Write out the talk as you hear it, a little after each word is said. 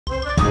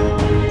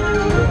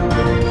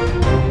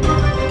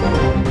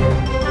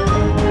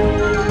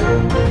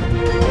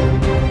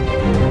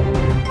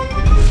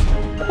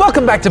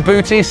Welcome back to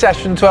Booty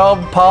Session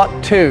 12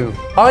 Part 2.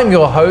 I'm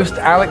your host,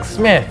 Alex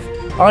Smith.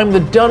 I'm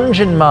the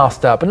Dungeon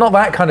Master, but not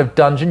that kind of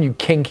dungeon, you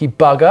kinky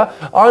bugger.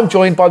 I'm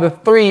joined by the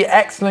three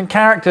excellent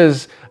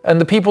characters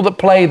and the people that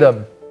play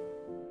them.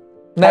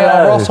 They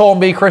are Ross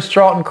Hornby, Chris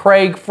Trott, and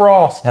Craig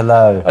Frost.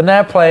 Hello. And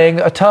they're playing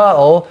a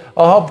turtle,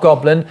 a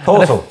hobgoblin,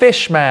 and a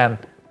fishman.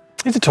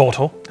 He's a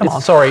turtle. Come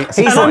on. Sorry.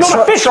 He's not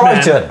a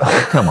fishman. Triton.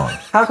 Come on.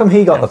 How come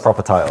he got the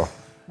proper title?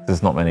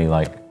 There's not many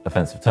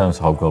offensive terms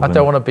for hobgoblin. I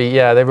don't want to be,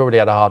 they've already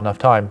had a hard enough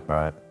time.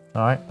 Right.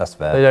 All right. That's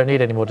fair. They don't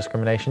need any more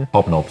discrimination.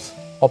 Hobnobs.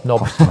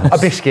 Hobnobs. A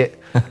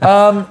biscuit.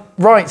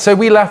 Right, so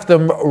we left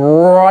them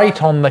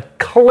right on the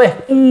cliff,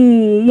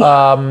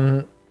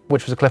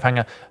 which was a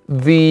cliffhanger.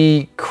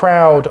 The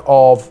crowd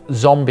of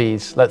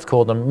zombies, let's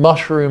call them,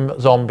 mushroom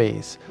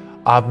zombies,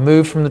 have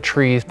moved from the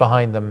trees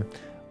behind them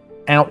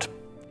out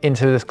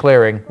into this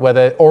clearing where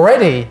they're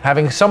already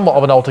having somewhat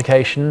of an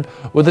altercation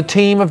with a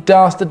team of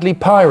dastardly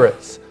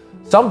pirates.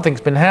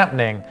 Something's been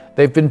happening.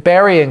 They've been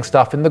burying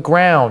stuff in the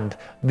ground.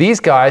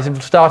 These guys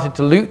have started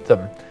to loot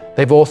them.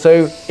 They've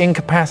also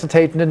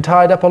incapacitated and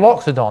tied up a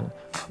loxodon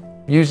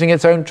using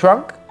its own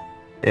trunk.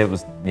 It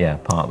was,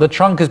 part of The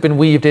trunk has been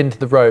weaved into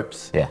the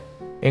ropes. Yeah.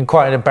 In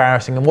quite an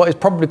embarrassing and what is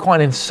probably quite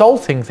an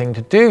insulting thing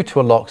to do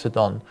to a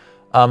loxodon,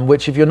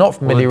 which if you're not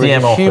familiar with,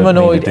 is a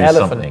humanoid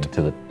elephant.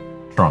 To the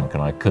trunk,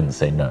 and I couldn't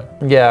say no.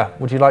 Yeah,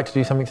 would you like to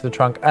do something to the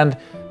trunk? And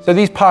so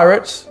these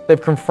pirates, they've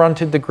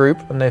confronted the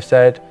group and they've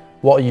said,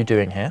 what are you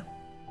doing here?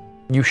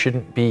 You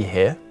shouldn't be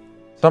here.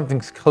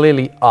 Something's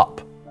clearly up.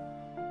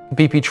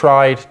 BP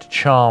tried to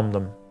charm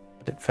them,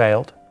 but it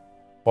failed.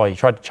 Well, he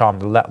tried to charm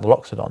the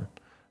loxodon.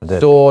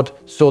 Sword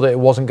saw that it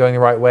wasn't going the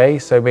right way,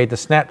 so made the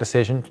snap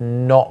decision to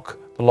knock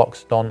the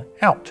loxodon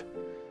out.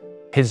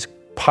 His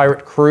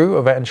pirate crew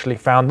eventually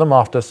found them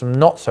after some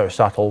not so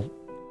subtle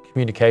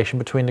communication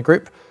between the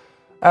group.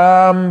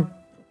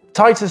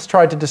 Titus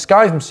tried to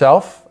disguise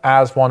himself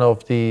as one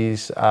of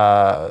these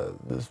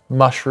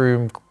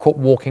mushroom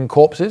walking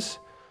corpses,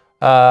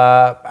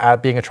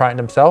 being a Triton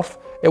himself.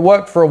 It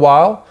worked for a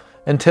while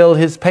until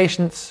his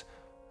patience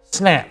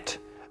snapped,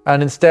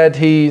 and instead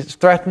he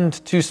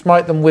threatened to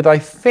smite them with, I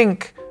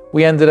think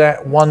we ended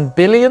at 1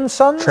 billion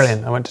suns?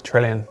 Trillion. I went to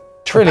trillion.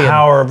 Trillion. The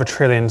power of a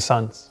trillion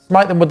suns.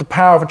 Smite them with the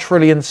power of a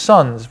trillion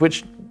suns,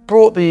 which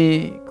brought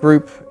the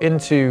group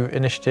into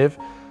initiative.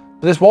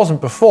 But this wasn't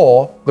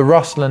before the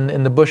rustling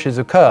in the bushes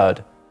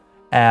occurred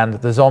and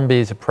the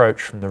zombies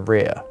approached from the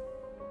rear.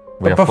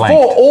 But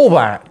before all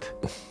that,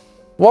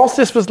 whilst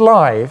this was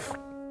live,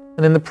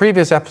 and in the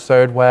previous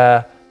episode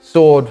where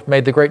Sword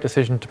made the great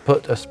decision to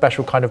put a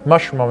special kind of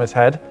mushroom on his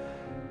head,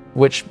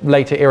 which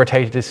later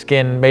irritated his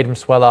skin, made him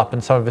swell up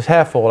and some of his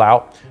hair fall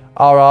out,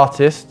 our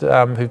artist,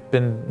 who's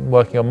been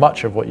working on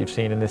much of what you've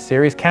seen in this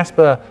series,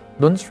 Casper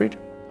Lundsfried,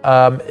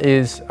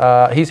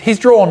 he's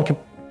drawn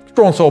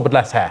Sword with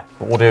less hair.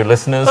 Audio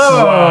listeners.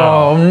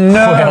 Oh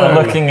no!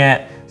 We're looking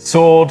at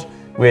Sword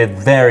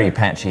with very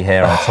patchy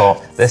hair on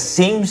top. There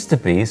seems to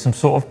be some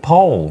sort of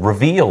pole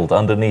revealed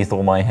underneath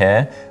all my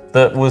hair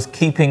that was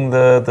keeping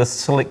the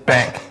slick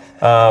back,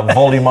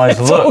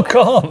 volumized look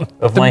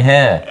of my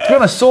hair. To be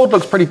honest, Sword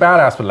looks pretty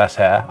badass with less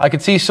hair. I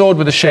could see Sword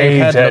with a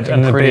shaved head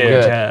and the pretty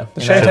beard. good. Yeah,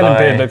 the shaved head and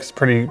beard looks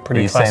pretty Are you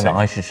classic. saying that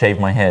I should shave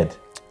my head?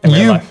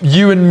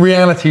 You in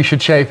reality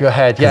should shave your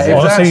head. Yeah,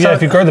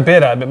 if you grow the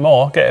beard out a bit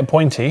more, get it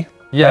pointy.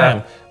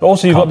 Yeah. But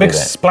also you've got a big do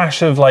that.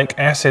 splash of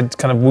acid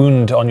kind of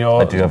wound on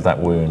your I do have that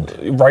wound.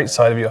 right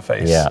side of your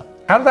face. Yeah.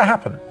 How did that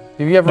happen?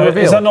 Have you ever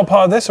revealed? Is that not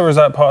part of this, or is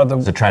that part of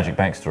It's a tragic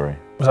backstory.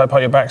 Was that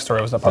part of your backstory,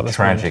 or was that part of It's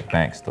this a tragic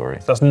wound? backstory.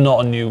 So that's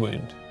not a new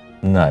wound.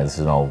 No, this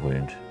is an old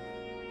wound.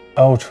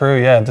 Oh, true.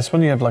 Yeah, this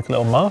one you have like a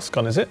little mask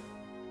on, is it?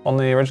 On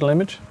the original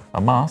image? A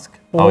mask?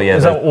 Oh yeah.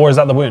 Is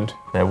that the wound?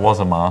 There was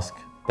a mask.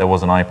 There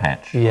was an eye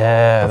patch.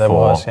 Yeah, there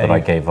before, was. Yeah, but I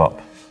gave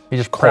up. He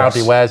just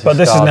proudly wears his But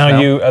this is scars now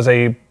you as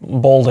a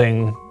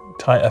balding,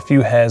 a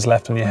few hairs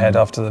left on your head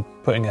after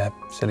putting a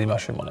silly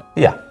mushroom on it.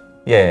 Yeah.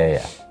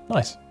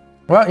 Nice.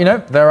 Well,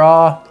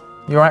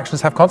 your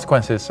actions have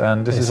consequences,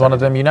 and this is one of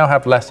them. You now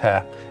have less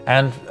hair,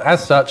 and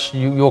as such,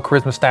 your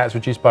charisma stats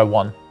reduced by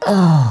 1.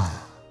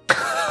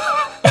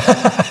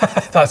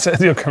 That's it.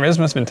 Your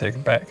charisma's been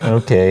taken back.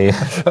 Okay.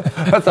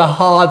 That's a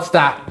hard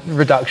stat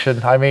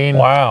reduction. I mean,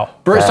 Wow.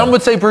 Some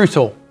would say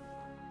brutal.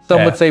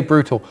 Some would say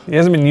brutal. He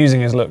hasn't been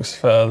using his looks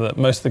for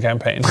most of the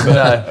campaign. But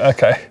No.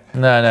 Okay.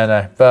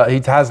 No. But he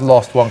has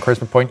lost 1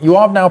 charisma point. You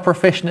are now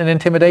proficient in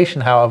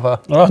intimidation, however.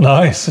 Oh,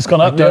 nice. It's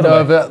gone up. I don't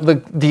know if the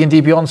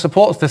D&D Beyond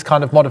supports this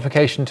kind of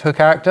modification to a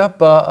character,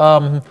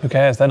 but Who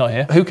cares? They're not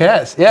here. who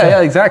cares?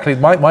 Yeah, exactly.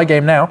 My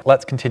game now.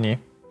 Let's continue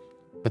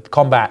with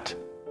combat.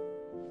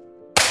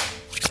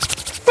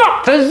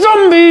 Fuck the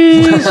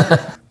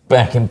zombies!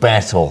 Back in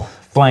battle,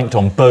 flanked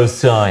on both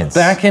sides.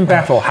 Back in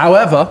battle.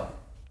 However,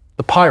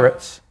 the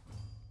pirates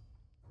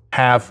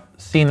have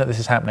seen that this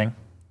is happening,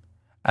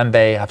 and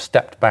they have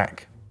stepped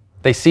back.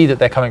 They see that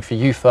they're coming for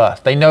you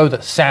first. They know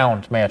that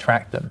sound may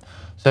attract them.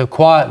 So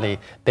quietly,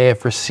 they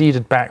have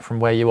receded back from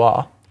where you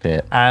are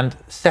and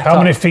set up.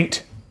 How many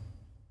feet?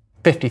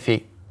 50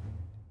 feet.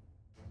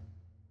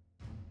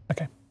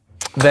 Okay.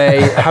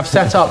 They have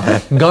set up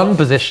gun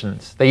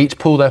positions. They each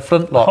pull their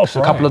flintlocks.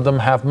 Oh, A couple right. of them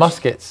have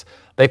muskets.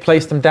 They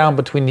place them down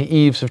between the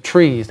eaves of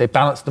trees. They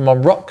balance them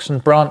on rocks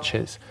and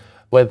branches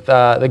with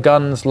the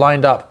guns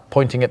lined up,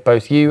 pointing at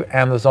both you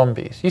and the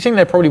zombies. You think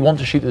they probably want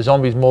to shoot the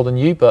zombies more than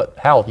you, but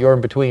hell, you're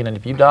in between, and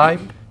if you die,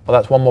 well,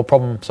 that's one more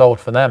problem solved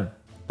for them.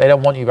 They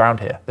don't want you around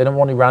here. They don't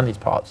want you around these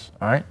parts,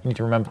 all right? You need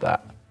to remember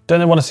that. Don't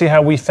they want to see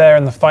how we fare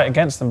in the fight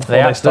against them before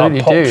they start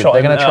absolutely pop do.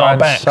 shotting They're going to try our and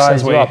backs size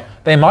as you we... up.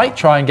 They might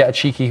try and get a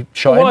cheeky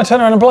shot Why in.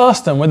 turn around and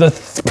blast them with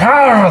the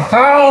power of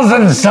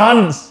 1,000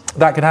 suns?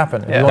 That could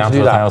happen if you Yeah. want Down to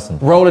to do that.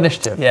 1,000. Roll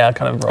initiative. Yeah,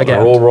 kind of roll, Again.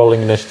 We're all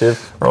rolling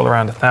initiative. roll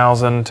around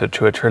 1,000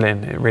 to a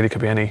trillion. It really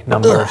could be any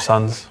number of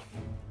suns.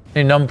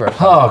 New number.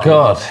 Oh,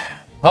 God.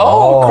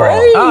 Oh,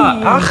 great.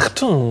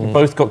 Achtung!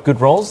 Both got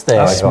good rolls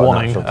there. I got a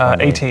Warning. natural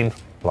 20. 18.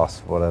 Plus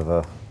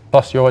whatever.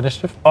 Plus your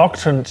initiative?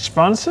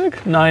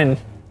 28. 9.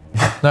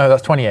 No,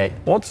 that's 28.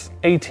 What's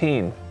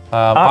 18?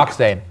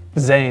 Archdane.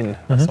 Zane.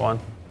 That's the one.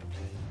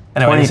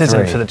 Anyway, this isn't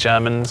 23. for the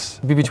Germans.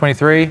 BB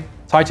 23.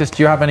 Titus,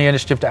 do you have any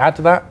initiative to add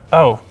to that?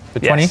 Oh, The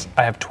yes, 20?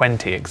 I have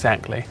 20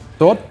 exactly.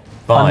 Sword?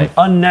 5.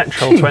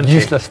 Unnatural 20.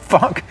 Useless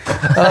fuck.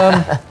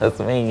 That's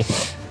me.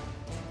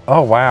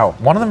 Oh, wow.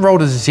 One of them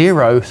rolled a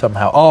 0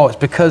 somehow. Oh, it's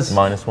because...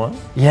 -1.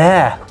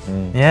 Yeah.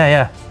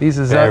 Yeah. These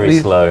are Very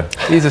slow.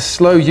 These are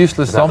slow,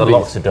 useless Is that the zombies.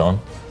 Loxodon?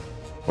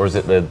 Or is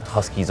it the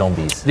husky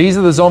zombies? These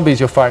are the zombies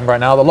you're fighting right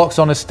now. The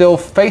Loxodon is still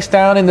face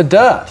down in the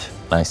dirt.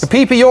 Nice. The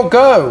Peeper, your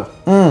go.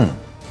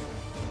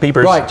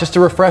 Peepers. Right, just to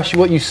refresh you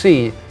what you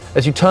see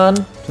as you turn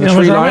to the wanna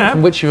tree draw a line map?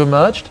 from which you've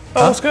emerged.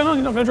 Oh, what's going on?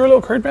 You're not going to draw a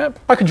little crude map?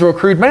 I could draw a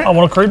crude map. I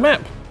want a crude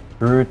map.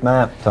 Route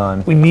map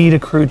time. We need a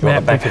crude want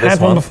map. the back We've of this had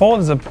one one? before.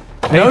 There's a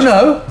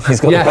No. He's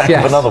got Yes, the back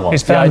yes. of another one.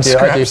 He's found I do.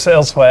 scraps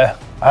elsewhere.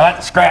 I like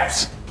the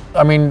scraps.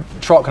 I mean,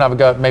 Trot can have a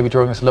go at maybe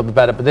drawing this a little bit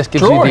better, but this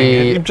gives Drawing. you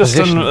the You've just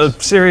done positions.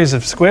 a series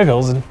of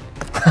squiggles and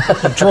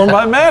drawn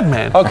by a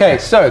madman. Okay,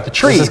 so the This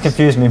trees. has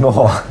confused me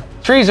more.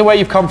 Trees are where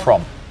you've come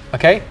from,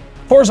 okay?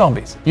 4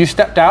 zombies. You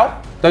stepped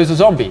out, those are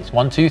zombies.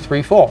 1, 2,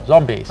 3, 4,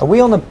 zombies. Are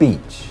we on the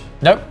beach?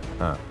 Nope.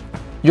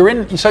 You're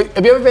in, so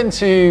have you ever been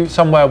to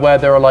somewhere where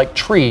there are like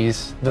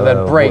trees that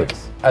then break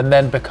woods. and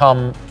then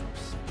become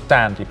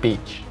sandy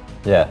beach?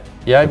 Yeah.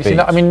 Yeah, have you seen beach.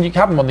 that? I mean, you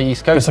have them on the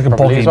East Coast. It's like a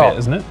probably boggy as well. bit,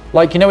 isn't it?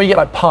 Like, you know, where you get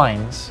like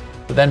pines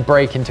that then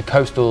break into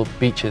coastal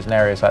beaches and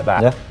areas like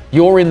that. Yeah.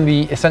 You're in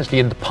the, essentially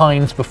in the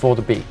pines before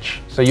the beach.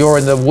 So you're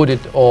in the wooded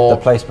or,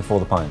 The place before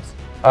the pines.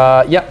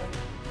 yeah.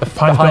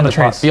 Pines beyond the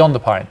trees. Beyond the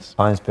pines.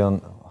 Pines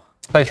beyond.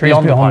 Place Trees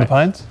beyond, beyond the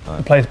pines.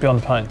 The place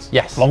beyond the pines.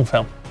 Yes. Long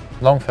film.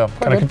 Long film.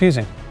 Kind of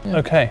confusing.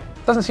 Okay.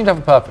 Doesn't seem to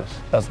have a purpose.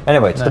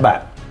 Anyway, to the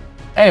back.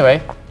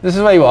 Anyway, this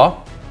is where you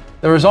are.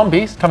 There are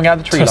zombies coming out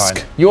of the tree Tusk.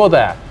 line. You're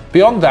there.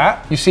 Beyond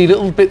that, you see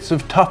little bits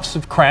of tufts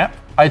of crap.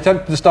 I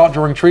attempted to start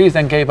drawing trees,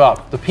 then gave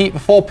up. The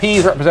 4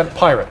 Ps represent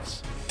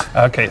pirates.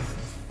 Okay.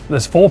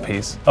 There's 4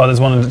 Ps. Oh,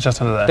 there's one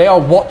just under there. They are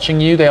watching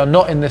you. They are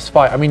not in this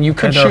fight. I mean, you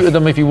could They're shoot at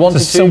them if you wanted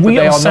So to, but we they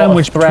are are not a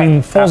sandwiched threat between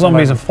at 4 the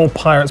zombies and moment.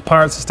 4 pirates.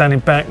 Pirates are standing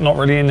back, not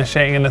really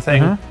initiating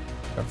anything.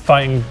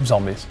 Fighting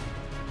zombies.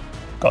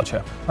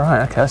 Gotcha. All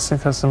right, okay, let's see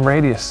if there's some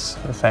radius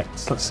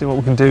effects. Let's see what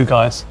we can do,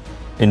 guys.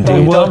 If we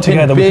Indeed. work dumping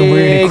together, we can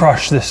really big-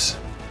 crush this.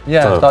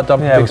 Yeah, So- start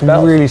dumping Yeah, we big can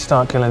spells. really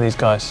start killing these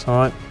guys, all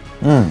right?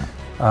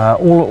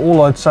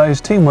 All I'd say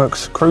is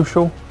teamwork's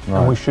crucial,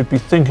 and we should be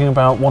thinking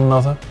about one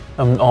another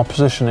and our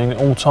positioning at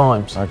all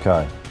times.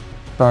 Okay.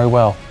 Very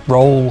well.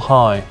 Roll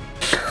high.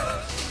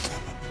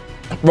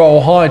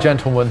 Roll high,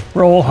 gentlemen.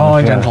 Roll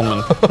high,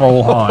 gentlemen.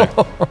 Roll high.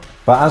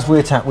 But as we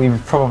attack, we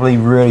probably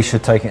really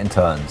should take it in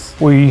turns.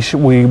 We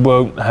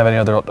won't have any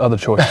other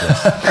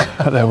choices.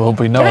 There will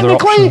be no other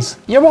Technically, options.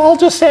 you're all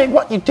just saying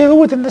what you do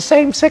within the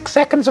same 6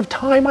 seconds of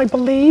time, I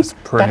believe.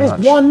 pretty That is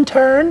much. one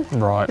turn.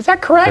 Right. Is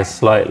that They're correct?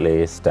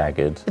 slightly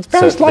staggered. It's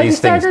very slightly these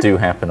things staggered. do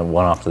happen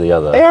one after the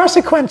other, They are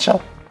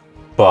sequential.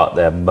 but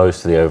they're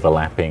mostly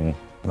overlapping.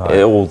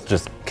 It all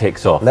just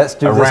kicks off. Let's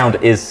do A this- round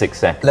is 6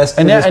 seconds. Let's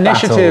do this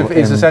Initiative battle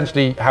is in,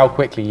 essentially how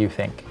quickly you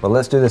think. Well,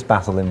 let's do this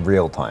battle in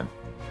real time.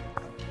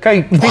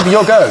 Okay, Peter,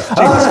 your go.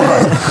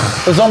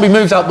 The zombie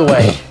moves out the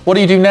way. What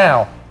do you do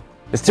now?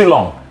 It's too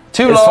long.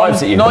 Too It long,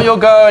 swipes at you. not your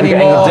go You're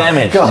getting anymore.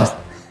 damage. God.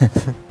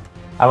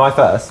 Am I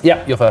first?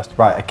 Yeah, you're first.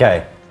 Right.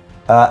 Okay.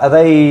 Are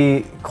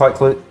they quite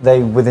close? They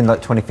within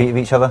like 20 feet of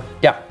each other?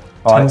 Yeah.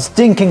 All right.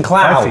 Stinking 5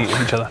 cloud. feet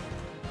of each other.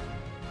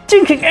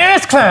 Stinking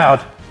ass cloud.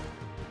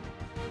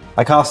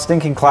 I cast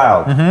Stinking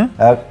Cloud.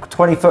 A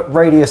 20-foot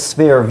radius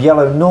sphere of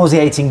yellow,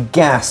 nauseating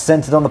gas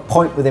centered on the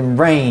point within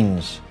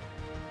range.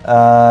 You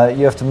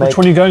have to make Which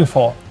one are you going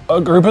for?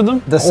 A group of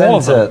them? the All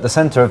of them?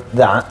 center of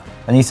that,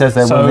 and he says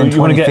they're So within you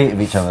wanna 20 get- feet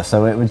of each other,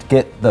 so it would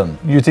get them.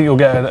 You think you'll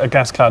get a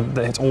gas cloud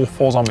that hits all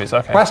 4 zombies?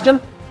 Okay. Question?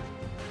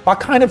 What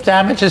kind of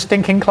damage is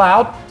Stinking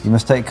Cloud? You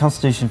must take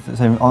Constitution.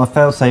 So on a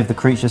failed save, the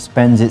creature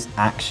spends its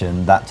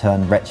action that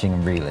turn retching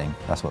and reeling.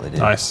 That's what they do.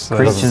 Nice. So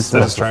Creatures that's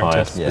that Specify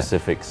a distracted.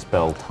 specific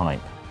spell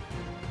type.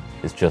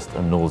 It's just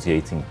a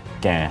nauseating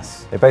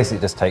gas. it basically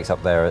just takes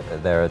up their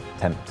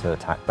attempt to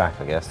attack back,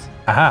 I guess.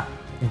 Aha.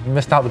 You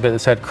missed out the bit that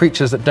said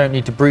creatures that don't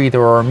need to breathe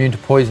or are immune to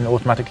poison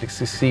automatically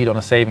succeed on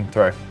a saving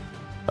throw.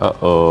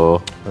 Uh-oh.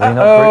 So they're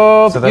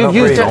not You've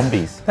used breathing. it.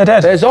 Zombies. They're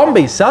dead. They're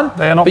zombies, son.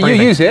 They are not But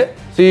breathing. you use it,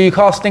 so you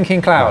cast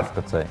Stinking Cloud.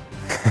 Good to see.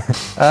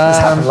 This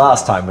happened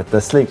last time with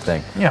the sleep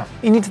thing. Yeah.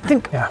 You need to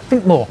think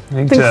more.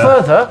 need Think to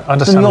further than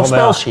Understand your what they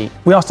spell are. sheet.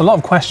 We asked a lot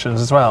of questions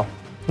as well,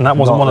 and that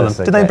wasn't Not one of this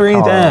them. Did they again.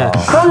 breathe air?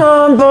 Oh. Come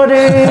on,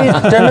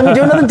 buddy. Don't let me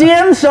do another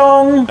DM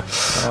song.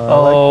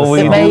 Oh,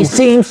 It may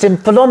seem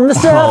simple on the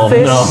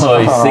surface. Oh, no,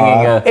 he's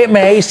singing a... It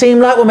may seem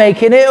like we're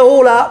making it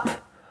all up.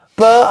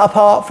 But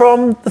apart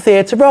from the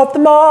theatre of the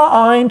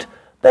mind,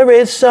 there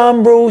is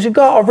some rules you've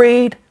got to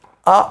read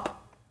up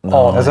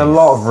on. There's a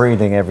lot of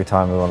reading every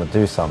time we want to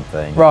do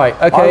something. Right,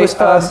 okay. I was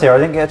first here. I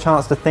didn't get a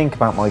chance to think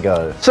about my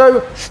go.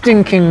 So,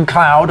 Stinking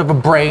Cloud of a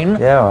brain.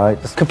 Yeah, all right.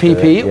 Just do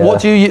Kapipi. it, yeah.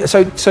 What do you?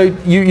 So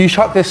you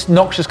chuck this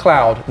noxious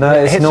cloud. No,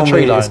 and it it's hits the tree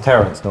normally line. it's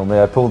Terrence. Normally,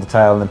 I pull the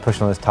tail and then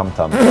push on his tum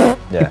tum. You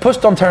Yeah.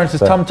 pushed on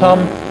Terrence's tum tum.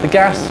 The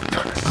gas,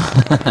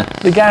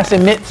 the gas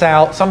emits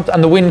out,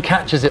 and the wind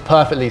catches it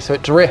perfectly, so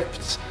it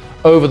drifts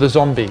over the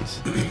zombies.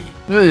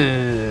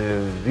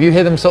 You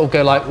hear them sort of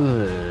go like,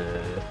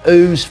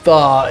 "Who's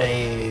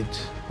farted?"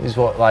 Is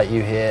what like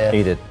you hear.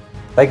 Needed.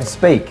 They can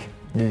speak.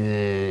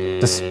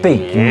 To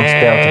speak, you must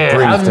be able to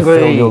breathe to Hungry.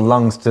 fill your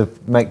lungs to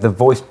make the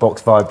voice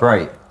box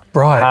vibrate.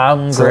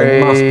 Right. So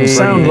they must be Hungry.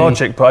 Sound breathing.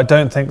 logic, but I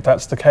don't think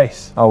that's the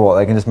case. Oh, what?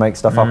 They can just make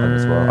stuff up in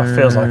this world. It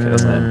feels like it,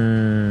 doesn't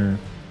it?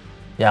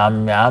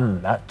 Yum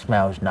yum. That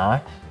smells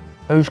nice.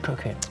 Who's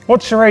cooking?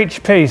 What's your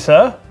HP,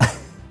 sir?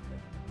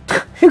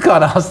 You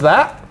can't ask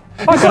that.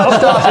 I can't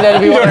start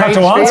at You don't have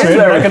to answer it.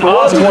 I can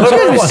ask whatever I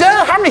Excuse me, want.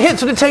 sir. How many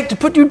hits would it take to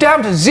put you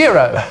down to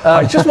 0?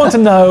 I just want to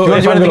know Do you want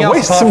if to do I'm anything going to else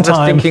waste apart some from the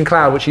time. Stinking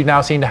Cloud, which you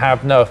now seem to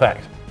have no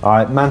effect? All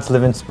right, Mantle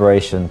of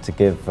Inspiration to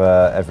give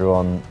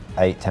everyone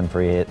 8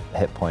 temporary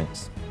hit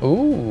points.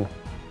 Ooh.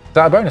 Is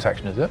that a bonus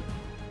action, is it?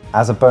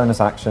 As a bonus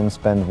action,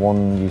 spend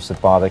 1 use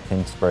of Bardic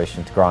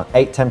Inspiration to grant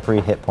 8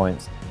 temporary hit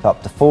points to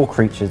up to 4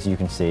 creatures you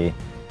can see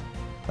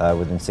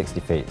within 60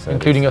 feet. So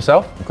Including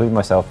yourself? including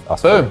myself.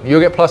 Us Boom. three. You'll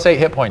get plus 8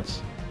 hit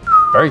points.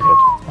 Very good.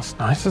 That's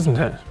nice, isn't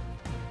it? Is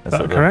That's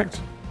that a- correct?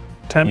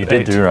 Temp You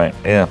did 8. do right.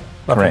 Yeah,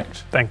 Lovely.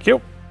 correct. Thank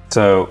you.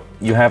 So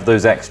you have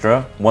those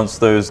extra. Once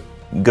those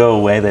go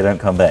away, they don't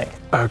come back.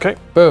 Okay.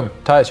 Boom.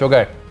 Titus, you'll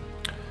go.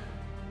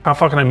 How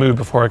far can I move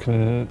before I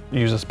can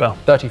use a spell?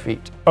 30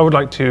 feet. I would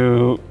like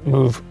to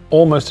move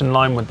almost in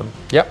line with them.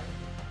 Yep.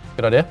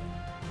 Good idea.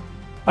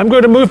 I'm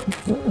going to move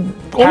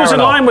almost in Parallel.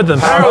 line with them,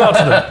 parallel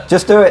to them.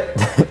 Just do it.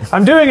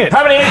 I'm doing it.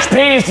 How many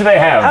HPs do they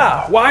have?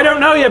 Ah, well, I don't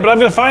know yet, but I'm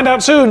going to find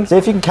out soon. See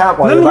if you can count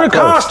while Then you're we're that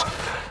going to close.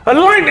 cast a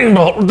lightning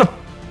bolt with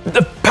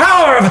the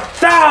power of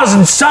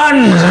 1,000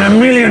 suns and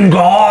 1,000,000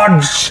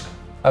 gods.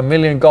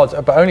 1,000,000 gods,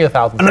 but only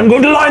 1,000. And I'm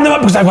going to line them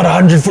up because I've got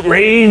 100-foot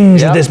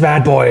range Yeah. with this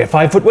bad boy,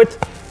 5-foot width.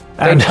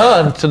 They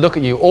turn to look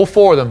at you, all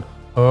 4 of them.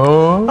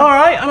 All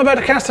right, I'm about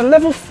to cast a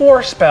level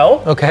 4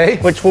 spell. Okay.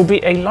 Which will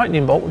be a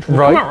lightning bolt, which will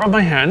Right. come out of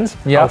my hands.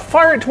 Yeah. I'll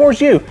fire it towards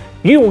you.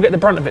 You will get the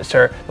brunt of it,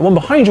 sir. The one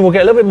behind you will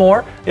get a little bit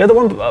more. The other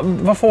one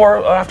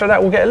after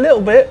that will get a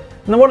little bit.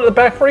 And the one at the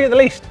back probably get the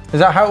least. Is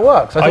that how it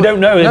works? I don't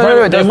know.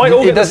 No, It it does, might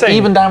all it get the does same.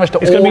 even damage to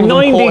It's all gonna of be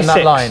them caught in that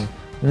 9d6. line.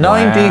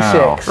 9d6.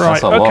 Wow. Right,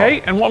 That's a lot.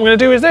 okay. And what I'm going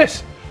to do is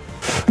this.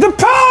 The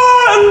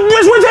power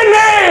is within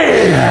me!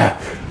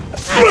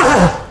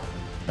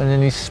 And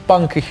then you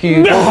spunk a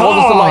huge. What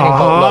does the lightning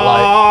bolt look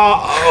like?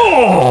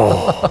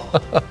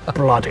 Oh,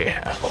 bloody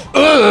hell.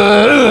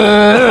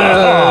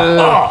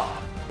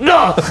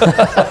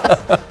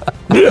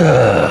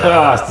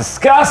 Oh, it's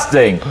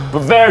disgusting, but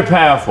very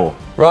powerful.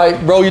 Right,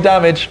 roll your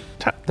damage.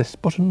 Tap this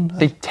button.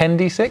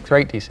 10d6 or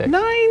 8d6?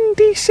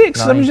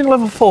 9d6. I'm Nine. using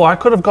level 4. I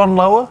could have gone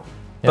lower,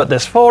 but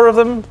there's 4 of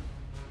them.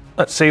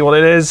 Let's see what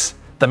it is.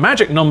 The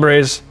magic number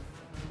is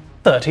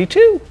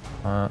 32.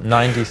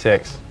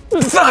 9d6.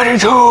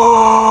 32!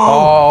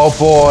 Oh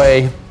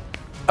boy.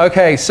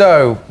 Okay,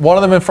 so one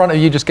of them in front of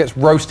you just gets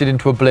roasted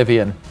into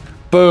oblivion.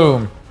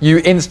 Boom.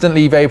 You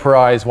instantly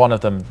vaporize one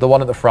of them, the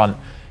one at the front.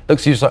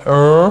 Looks at you just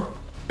like,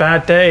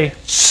 Bad day.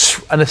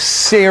 and a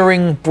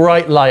searing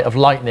bright light of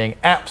lightning,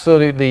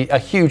 absolutely a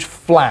huge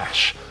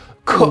flash,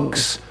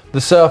 cooks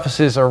the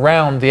surfaces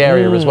around the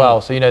area as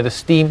well. So, you know,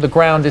 the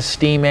ground is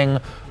steaming,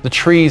 the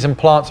trees and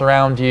plants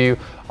around you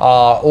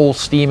are all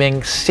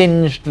steaming,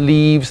 singed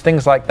leaves,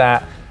 things like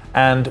that.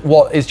 And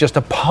what is just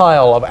a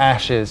pile of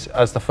ashes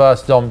as the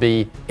first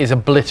zombie is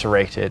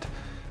obliterated.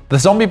 The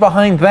zombie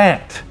behind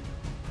that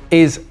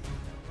is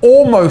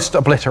almost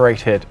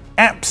obliterated,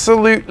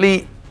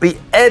 absolutely the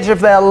edge of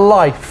their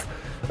life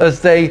as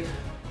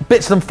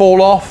bits of them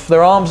fall off,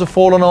 their arms have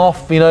fallen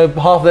off, you know,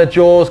 half of their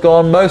jaw's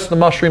gone, most of the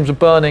mushrooms are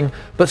burning,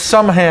 but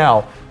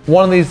somehow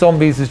one of these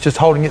zombies is just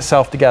holding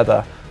itself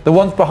together. The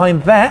ones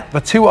behind that,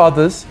 the 2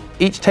 others,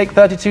 each take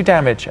 32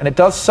 damage, and it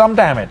does some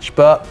damage,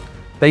 but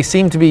they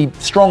seem to be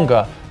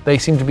stronger. They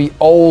seem to be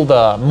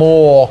older,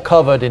 more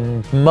covered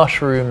in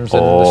mushrooms,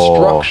 and the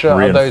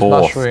structure of those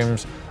reinforced.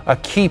 mushrooms are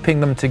keeping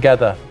them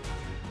together.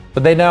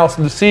 But they now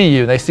see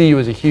you, and they see you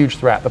as a huge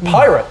threat. The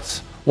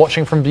pirates,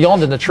 watching from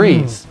beyond in the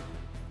trees,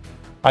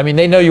 I mean,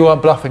 they know you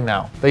aren't bluffing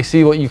now. They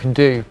see what you can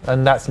do,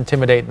 and that's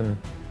intimidating them.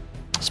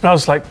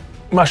 Smells like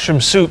mushroom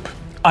soup.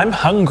 I'm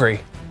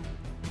hungry.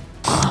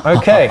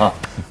 Okay.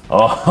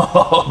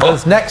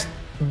 There's next,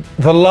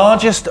 the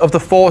largest of the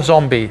 4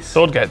 zombies.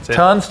 Sword gets it.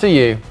 Turns to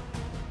you.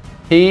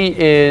 He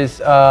is,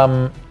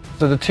 so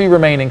the 2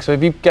 remaining, so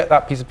if you get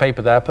that piece of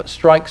paper there, put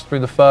strikes through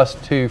the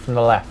first 2 from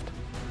the left.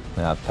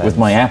 With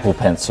my Apple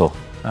Pencil.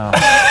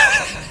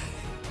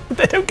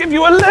 They don't give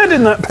you a lead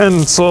in that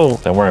pencil.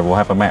 Don't worry, we'll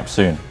have a map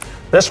soon.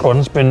 This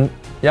one's been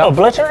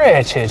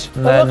obliterated.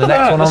 And then the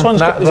next one this on one's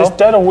that is as this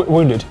dead or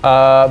wounded?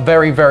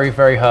 Very, very,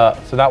 very hurt.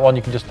 So that one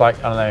you can just like,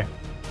 I don't know.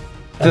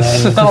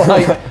 Just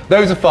like,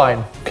 those are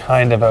fine.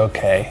 Kind of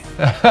okay.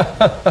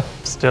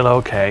 Still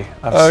okay.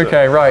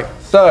 Okay, right.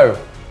 So,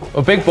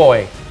 a big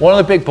boy, one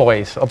of the big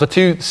boys of the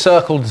 2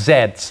 circled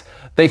Zs,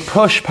 they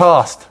push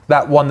past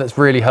that one that's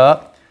really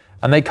hurt,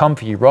 and they come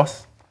for you,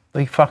 Ross.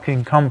 They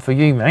fucking come for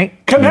you, mate.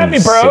 Come at me,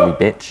 bro. Silly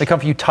bitch. They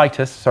come for you,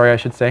 Titus. Sorry, I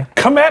should say.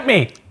 Come at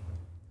me.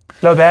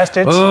 Little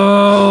bastards.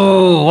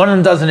 Oh, one of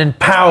them does an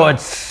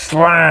empowered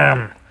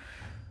slam.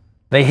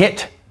 They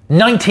hit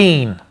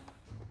 19.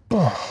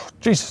 Oh,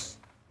 Jesus.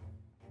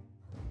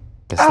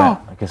 I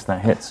guess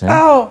that hits, yeah?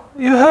 Ow,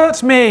 you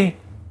hurt me.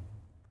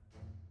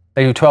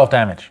 They do 12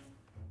 damage.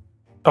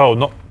 Oh,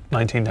 not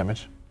 19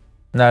 damage.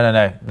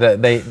 No.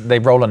 They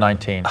roll a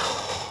 19.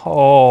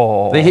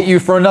 Oh. They hit you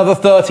for another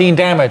 13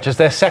 damage as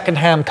their second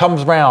hand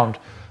comes round.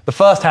 The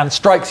first hand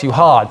strikes you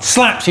hard,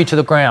 slaps you to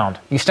the ground.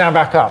 You stand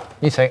back up.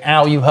 You say,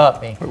 ow, you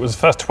hurt me. It was the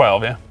first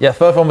 12, yeah? Yeah,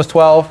 first one was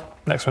 12.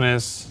 Next one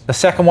is... The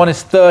second one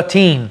is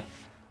 13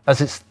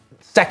 as its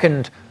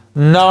second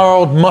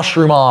gnarled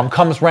mushroom arm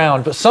comes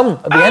round. But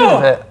at the end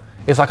of it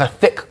is like a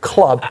thick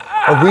club,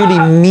 a really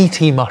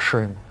meaty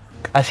mushroom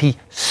as he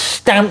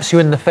stamps you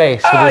in the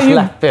face with his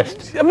left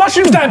fist.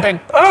 Mushroom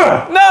stamping!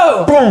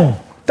 No! Boom!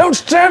 Don't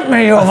stamp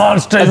me, you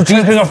monster! A You're deep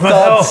taking off my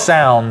thud health.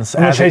 sounds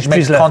How much as it HP's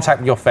makes left?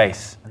 contact with your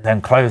face and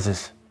then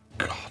closes.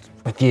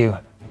 With you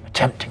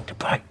attempting to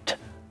bite.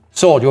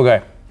 Sword, you'll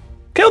go.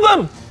 Kill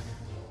them!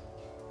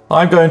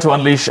 I'm going to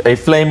unleash a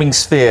flaming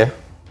sphere.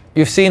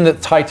 You've seen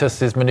that Titus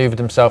has maneuvered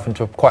himself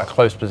into quite a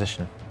close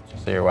position.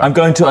 So you're aware. I'm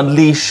going to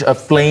unleash a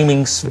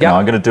flaming sphere. Yep. No,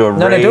 I'm going to do a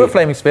No, ray. do a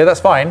flaming spear. That's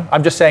fine.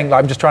 I'm just saying.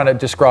 I'm just trying to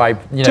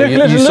describe. You know, Take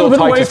it you a saw little bit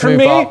away Titus from move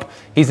me. up.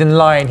 He's in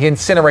line. He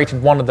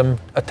incinerated one of them,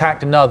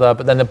 attacked another,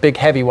 but then the big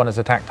heavy one has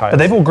attacked Titus. But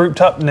they've all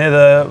grouped up near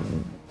the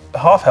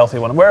half-healthy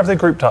one. Where have they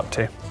grouped up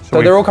to?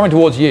 So they're all coming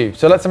towards you.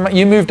 So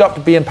you moved up to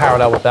be in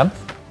parallel with them.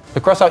 So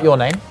cross out your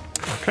name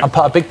and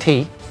put a big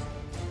T.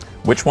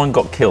 Which one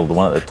got killed? The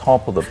one at the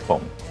top or the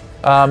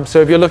bottom?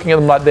 So if you're looking at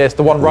them like this,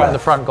 the one right in the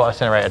front got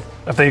incinerated.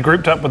 Have they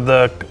grouped up with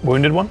the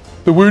wounded one?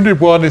 The wounded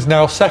one is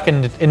now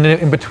second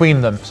in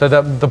between them, so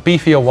that the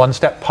beefier one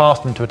stepped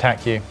past them to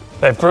attack you.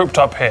 They've grouped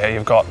up here.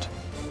 You've got...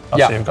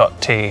 Yeah. So you've got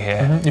T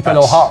here. You put a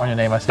little heart on your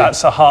name, I see.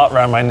 That's a heart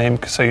around my name,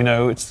 so you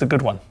know it's the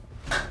good one.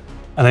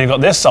 And then you've got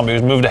this zombie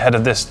who's moved ahead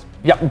of this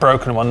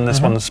broken one, and this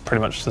one's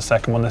pretty much the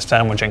second one they're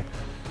sandwiching.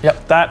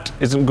 Yep. That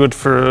isn't good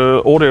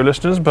for audio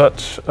listeners,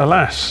 but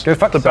alas, Go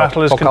fuck the yourself,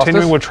 battle is podcasters.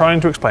 continuing. We're trying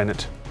to explain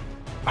it.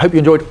 I hope you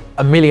enjoyed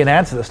a million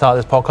ads at the start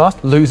of this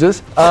podcast.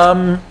 Losers.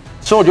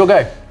 Sword, you'll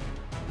go.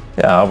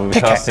 Yeah, I'll be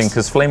Pickaxe. casting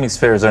because flaming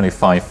sphere is only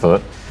 5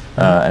 foot.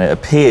 And it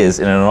appears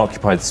in an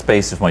unoccupied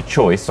space of my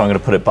choice, so I'm going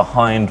to put it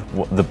behind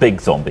the big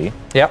zombie,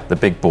 Yep. the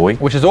big boy.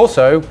 Which is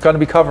also going to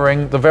be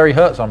covering the very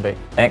hurt zombie. So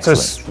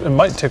Excellent. it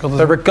might tickle the...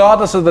 So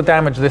regardless of the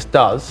damage this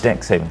does,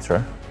 Dex saving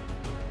throw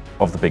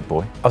of the big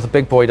boy. as the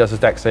big boy does his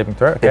dex saving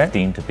throw, okay?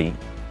 15 to beat.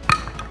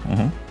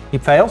 He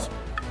fails.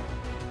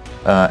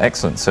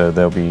 Excellent, so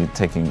they'll be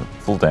taking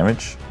full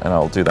damage, and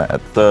I'll do that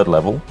at 3rd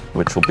level,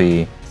 which will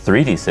be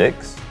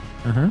 3d6,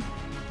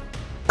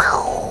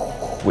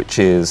 which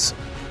is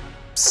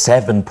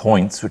 7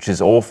 points, which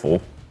is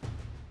awful.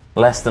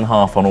 Less than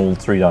half on all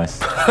 3 dice.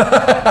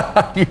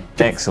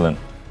 Excellent.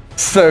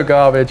 So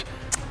garbage.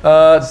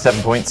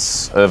 7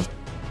 points of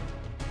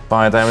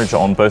fire damage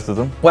on both of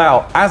them.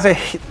 Wow, as a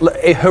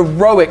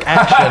heroic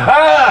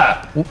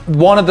action,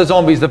 one of the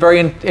zombies, the very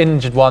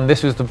injured one,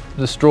 this was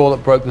the straw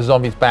that broke the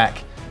zombie's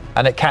back,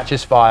 and it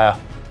catches fire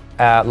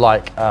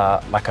like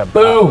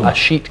a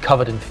sheet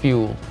covered in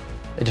fuel.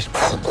 It just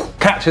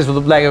catches with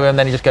the leg of him, and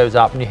then he just goes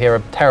up, and you hear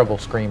a terrible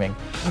screaming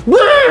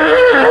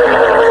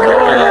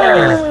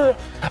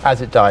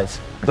as it dies.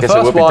 The guess it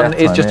will first be one death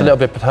is time, just a yeah. little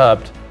bit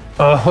perturbed.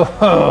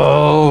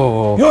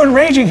 Oh. You're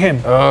enraging him,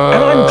 and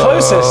I'm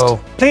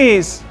closest.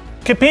 Please,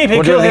 Kapipi, Want to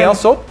do kill anything him.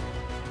 else, Sword?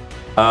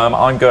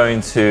 I'm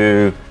going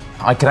to...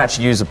 I can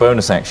actually use a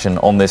bonus action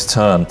on this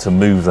turn to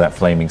move that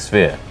flaming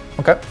sphere.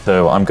 Okay.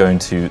 So I'm going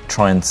to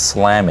try and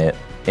slam it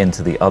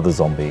into the other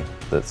zombie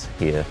that's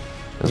here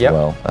as Yep.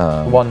 well.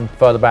 One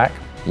further back.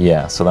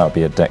 Yeah, so that would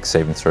be a dex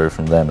saving throw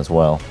from them as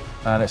well.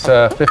 And it's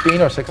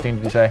 15 or 16,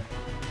 did you say?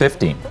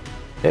 15.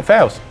 It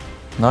fails.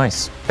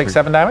 Nice. Take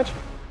 7 damage?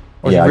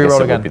 Or Yeah, I should you guess reroll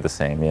it again? would be the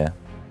same, yeah.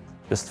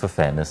 Just for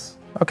fairness.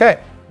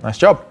 Okay, nice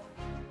job.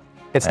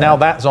 It's now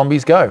that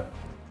zombie's go.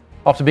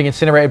 After being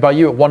incinerated by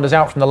you, it wanders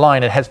out from the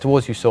line and heads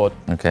towards you, Sword.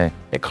 Okay,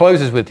 It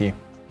closes with you.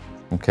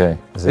 okay.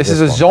 This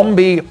is a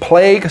zombie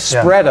plague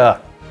spreader.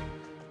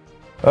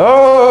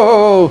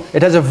 Oh,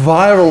 it has a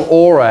viral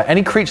aura.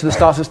 Any creature that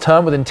starts its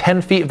turn within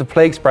 10 feet of the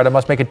plague spreader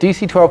must make a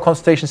DC 12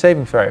 Constitution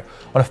saving throw.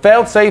 On a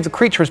failed save, the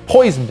creature is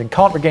poisoned and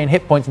can't regain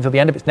hit points until the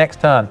end of its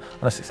next turn.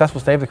 On a successful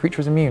save, the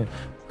creature is immune.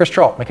 Chris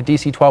Trott, make a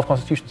DC 12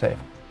 Constitution save.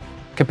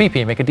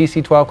 Kapipi, make a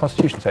DC 12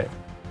 Constitution save.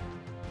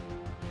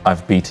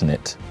 I've beaten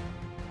it.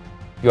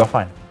 You are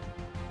fine.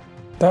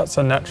 That's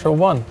a natural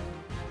 1.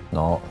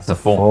 No, It's a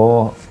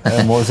 4.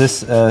 what was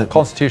this?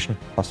 Constitution.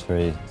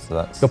 +3, so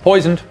that's You're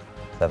poisoned.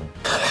 7.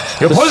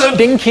 The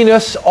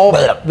stinkiness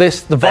of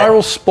this, the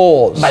viral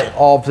spores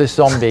of this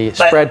zombie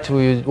spread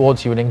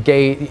towards you and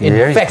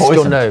infest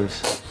your poisoned.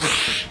 nose.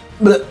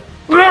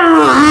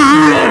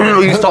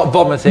 You start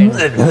vomiting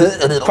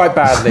quite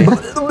badly.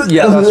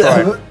 Yeah, that's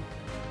right.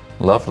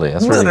 Lovely.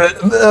 That's really.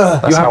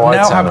 You how I'd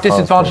now sound have if I was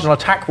disadvantage on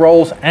attack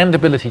rolls and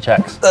ability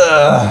checks.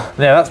 Yeah,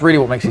 that's really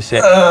what makes you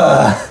sick.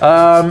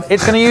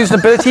 It's going to use an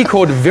ability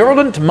called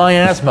Virulent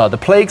Miasma. The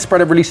plague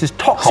spreader releases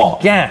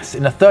toxic gas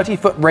in a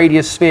 30-foot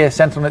radius sphere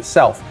centered on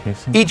itself.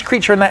 Each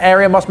creature in that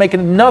area must make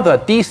another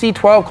DC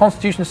 12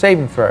 Constitution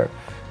saving throw,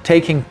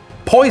 taking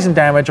poison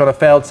damage on a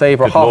failed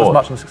save or Good half as lord.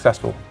 much on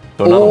successful.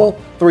 Do another All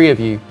one. 3 of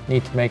you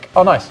need to make.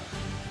 Oh, nice.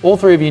 All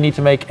 3 of you need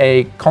to make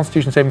a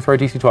Constitution saving throw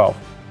DC 12.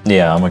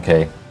 Yeah, I'm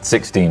okay.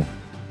 16.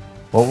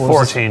 What was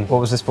 14.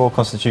 What was this for?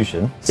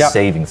 Constitution? Yep.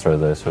 Saving throw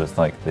though, so it's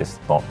like this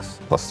box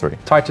 +3.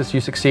 Titus,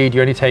 you succeed.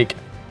 You only take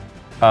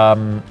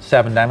 7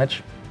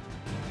 damage.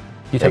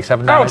 You take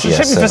 7 Ouch, damage. you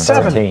hit me for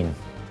 7. 17.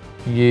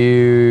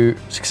 You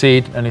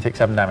succeed. Only take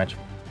 7 damage.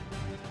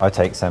 I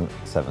take 7.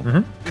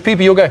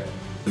 Kapipi, you'll go.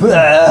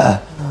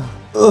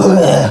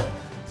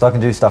 So I can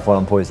do stuff while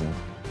I'm poisoned.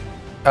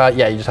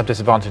 Yeah, you just have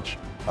disadvantage.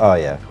 Oh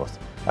yeah, of course.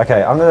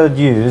 Okay, I'm going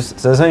to use,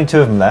 so there's only 2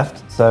 of them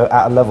left, so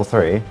at a level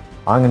 3,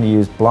 I'm going to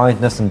use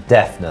blindness and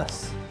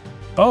deafness.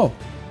 Oh.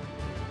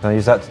 Can I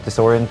use that to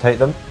disorientate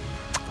them?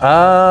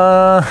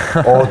 Uh,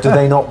 Or do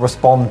they not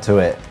respond to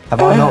it?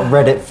 Have I not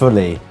read it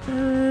fully?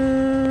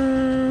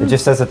 It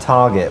just says a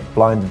target,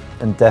 blind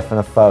and deafen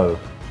a foe.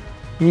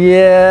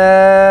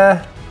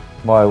 yeah,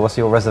 Why, what's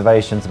your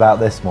reservations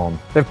about this one?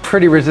 they're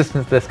pretty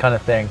resistant to this kind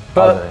of thing. Are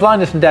But they?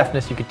 blindness and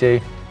deafness you could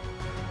do.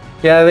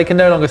 Yeah, they can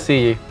no longer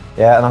see you.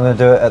 Yeah, and I'm going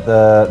to do it at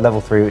the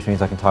level 3, which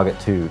means I can target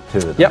two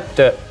of them. Yep,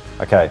 do it.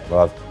 Okay,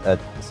 well,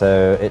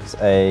 so it's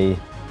a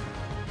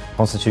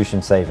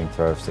Constitution saving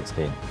throw of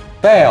 16.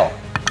 Fail.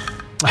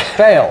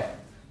 Fail.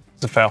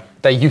 It's a fail.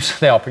 They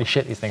are pretty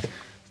shit, these things.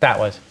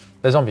 Stat-wise.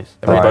 They're zombies.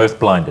 They're We're really both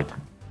blinded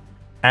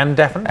and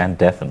deafened. and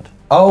deafened.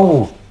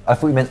 Oh, I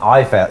thought you meant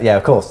I failed. Yeah,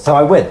 of course. So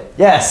I win.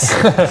 Yes.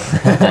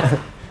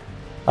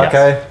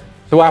 Okay.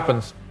 So what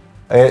happens?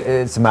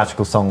 It's a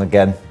magical song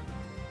again.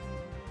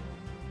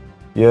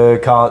 You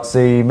can't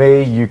see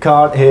me, you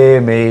can't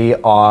hear me,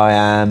 I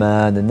am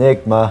an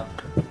enigma.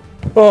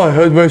 Oh, I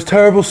heard the most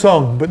terrible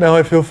song, but now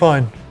I feel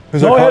fine.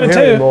 Because No, I heard it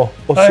too.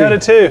 I heard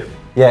it too.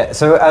 Yeah,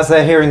 so as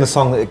they're hearing the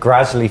song, it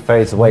gradually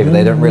fades away, but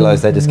they don't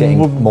realise they're just getting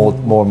more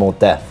and more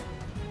deaf.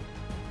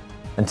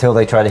 Until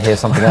they try to hear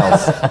something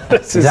else.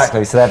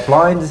 Exactly, so they're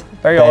blind,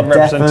 Very they're odd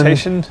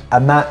representation. deafened,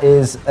 and that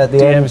is at the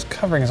DM end. is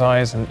covering his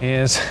eyes and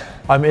ears.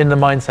 I'm in the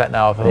mindset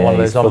now of one of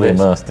those he's fully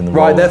zombies. immersed in the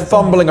Right, role they're of the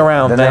zombie. fumbling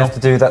around Then they now. have to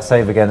do that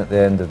save again at the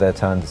end of their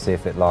turn to see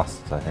if it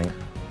lasts, I think.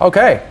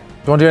 Okay. Do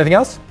you want to do anything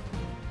else?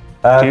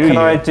 Can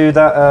I do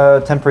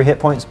that temporary hit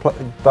points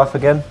buff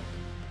again?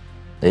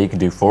 Yeah, you can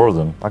do 4 of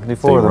them. I can do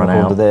So 4 you of them run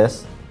according out. to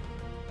this.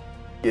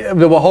 Yeah,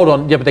 well, hold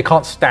on. Yeah, but they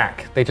can't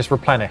stack. They just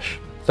replenish.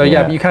 So yeah,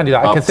 Yeah. but you can do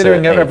that. Up to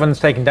Considering 8. everyone's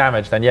taking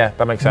damage, then yeah,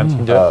 that makes sense. You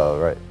can do it. Oh,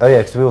 right. Oh, yeah,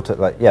 because we all took,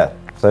 like, yeah.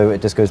 So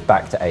it just goes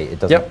back to 8. It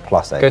doesn't Yep.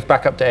 plus 8. Goes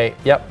back up to 8.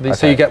 Yep. So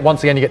Okay. you get,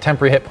 once again, you get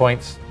temporary hit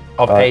points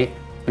of 8.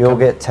 You'll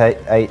get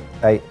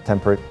 8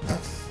 temporary.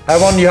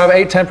 Everyone, you have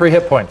 8 temporary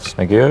hit points.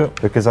 Thank you.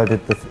 Because I did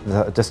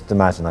just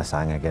imagine I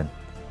sang again.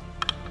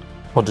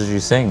 What did you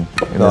sing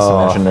in this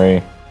Oh.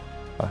 imaginary?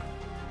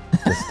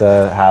 Just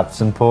have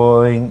some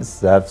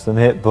points, have some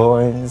hit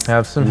points.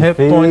 Have some You're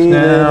hit points feeling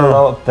now. a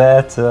lot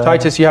better.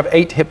 Titus, you have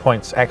 8 hit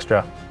points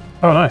extra.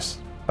 Oh, nice.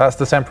 That's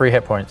the temporary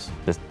hit points.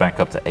 Just back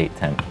up to 8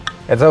 temp.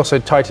 It's also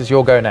Titus,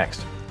 you'll go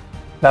next.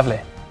 Lovely.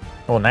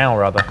 Or now,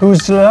 rather.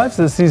 Who's still alive?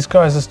 These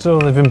guys are still,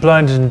 they've been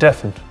blinded and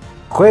deafened.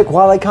 Quick,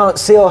 while they can't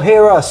see or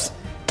hear us,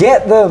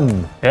 get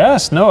them!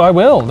 Yes, no, I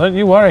will. Don't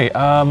you worry.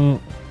 I'm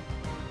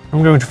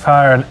going to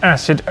fire an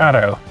acid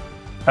arrow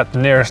at the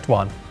nearest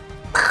one.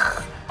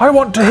 I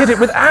want to hit it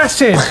with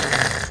acid!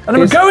 And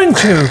I'm going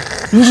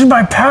to! Using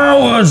my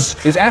powers!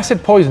 Is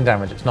acid poison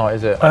damage? It's not,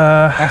 is it?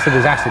 Acid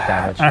is acid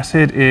damage.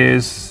 Acid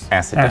is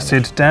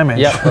Acid damage.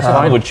 Yep, that's How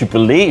fine. would you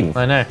believe?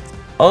 I know.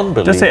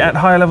 Unbelievable. Does it at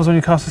higher levels when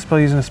you cast a spell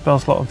using a spell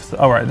slot of...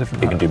 Oh, right,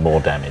 different. You can do more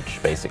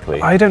damage,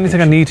 basically. I don't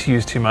think I need to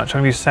use too much.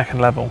 I'm going to use second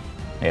level,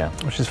 Yeah.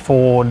 which is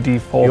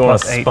 4d4 You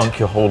want plus to 8. spunk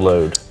your whole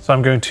load. So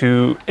I'm going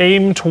to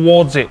aim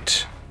towards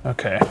it.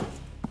 Okay.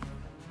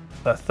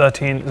 That's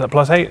 13. Is that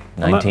plus 8? on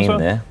that as 19 well?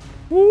 there.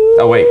 Ooh,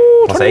 Oh, wait.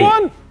 Plus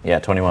 21. 8. Yeah,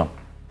 21.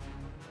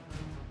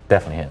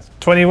 Definitely hits.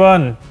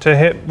 21 to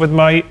hit with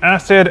my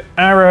acid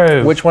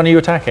arrow. Which one are you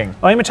attacking?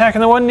 I'm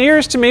attacking the one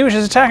nearest to me, which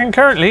is attacking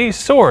currently.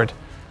 Sword.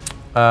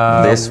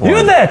 This one.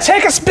 You there!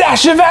 Take a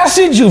splash of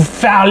acid, you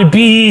foul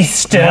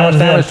beast How much of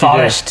the damage do you do?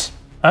 forest.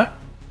 Huh?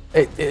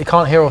 It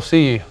can't hear or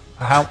see you.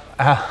 How?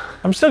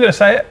 I'm still going to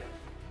say it.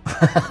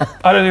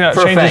 I don't think that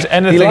For a changes fact.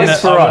 anything. It's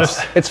that for I would've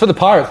us. It's for the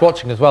pirates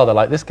watching as well. They're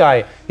like, this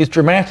guy, he's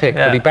dramatic,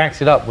 Yeah. but he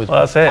backs it up with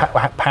Well, that's it.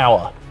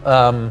 power.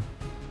 So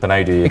now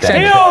you do your Except-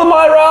 damage. Feel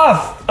my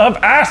wrath of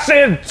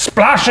acid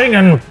splashing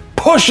and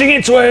pushing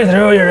its way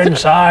through your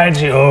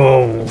insides,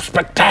 you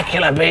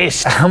spectacular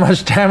beast. How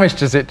much damage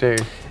does it do?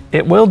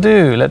 It will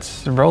do.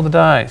 Let's roll the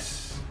dice.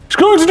 It's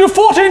going to do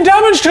 14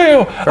 damage to you.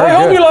 I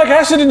hope good. you like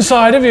acid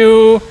inside of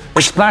you.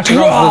 It splashes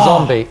onto the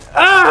zombie.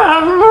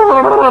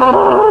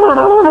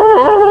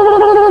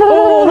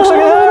 Oh, looks like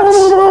it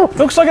hurts.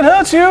 Looks like it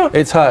hurts you.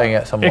 It's hurting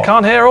it somewhat. You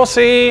can't hear or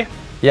see.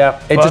 Yeah,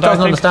 it But just I doesn't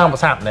think- understand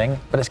what's happening,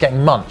 but it's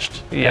getting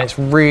munched. Yeah. And it's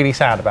really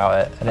sad about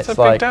it. And That's it's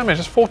a like big damage.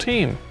 It's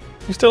 14.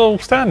 You're still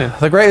standing.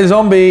 the great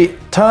zombie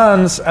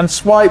turns and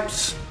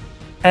swipes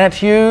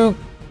at you,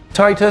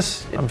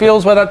 Titus. It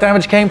feels where that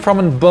damage came from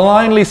and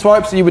blindly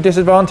swipes at you with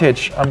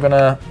disadvantage. I'm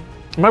gonna.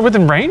 Am I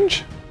within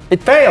range?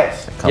 It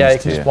fails. comes Yeah, you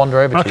to can just you. wander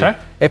over to you. Okay.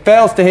 It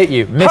fails to hit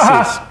you.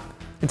 Misses.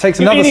 It takes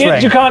You another idiot,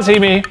 swing. you can't see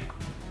me.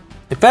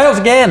 It fails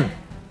again.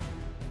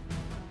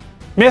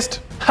 Missed.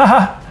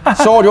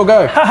 Sword, you'll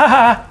go.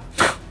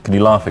 Can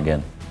you laugh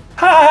again?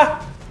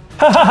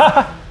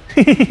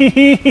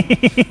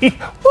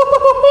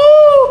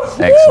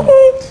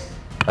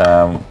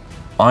 Excellent.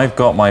 I've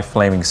got my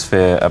flaming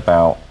sphere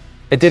about.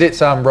 It did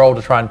its roll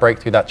to try and break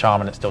through that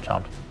charm, and it's still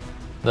charmed.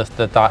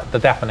 The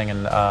deafening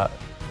and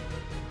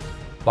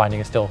blinding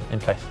is still in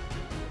place.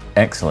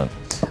 Excellent.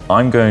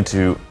 I'm going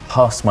to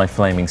pass my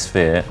flaming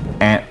sphere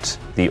at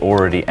the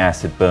already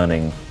acid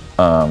burning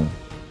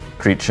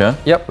creature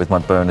Yep. with my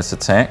bonus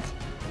attack.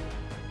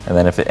 And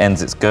then if it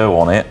ends its go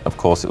on it, of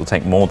course it will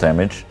take more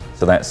damage.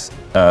 So that's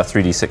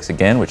 3d6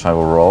 again, which I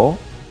will roll.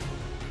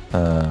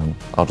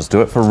 I'll just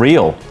do it for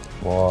real.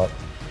 What?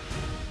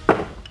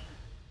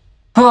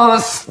 Oh,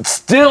 that's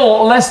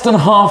still less than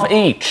half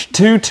each.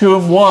 2, 2,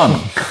 and 1.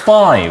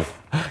 5.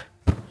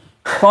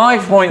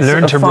 5 points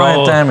Learn of to fire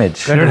roll.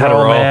 damage. Learn how to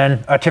roll.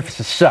 man.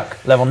 Artificers suck.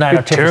 Level 9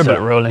 You're terrible at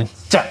rolling.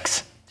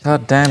 sucks.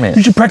 God damn it.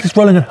 You should practice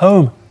rolling at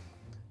home.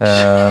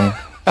 I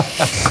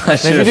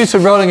Maybe do should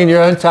some rolling in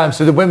your own time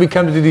so that when we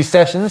come to do these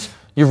sessions,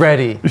 you're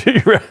ready.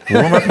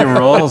 warm up your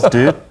rolls,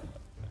 dude.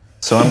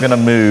 So I'm going to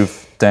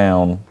move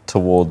down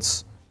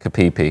towards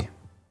Kapipi.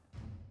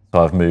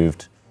 So I've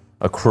moved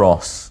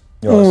across.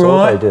 So what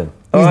are they doing?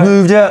 He's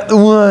moved out the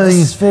way.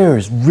 The sphere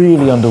is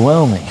really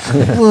underwhelming.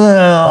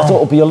 I thought it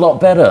would be a lot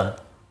better.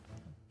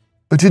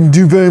 I didn't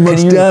do very much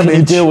Can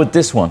you deal with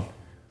this one?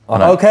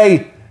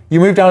 Okay,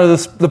 you move down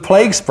to the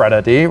plague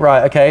spreader, do you?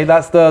 Right, okay,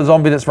 that's the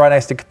zombie that's right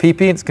next to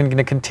Kapipi. It's going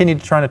to continue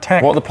to try and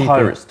attack What are the Kapipi.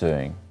 pirates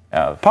doing?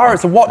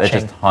 Pirates are watching.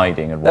 They're just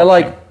hiding and They're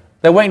watching.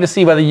 they're waiting to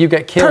see whether you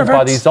get killed by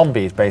Perverts. these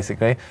zombies,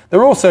 basically.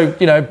 They're also,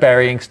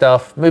 burying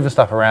stuff, moving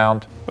stuff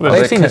around. Well,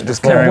 They've they're seen this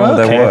just before. carrying on with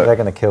their Okay. work. They're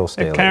going to kill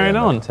Steel. carrying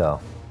again, I on. can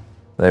tell.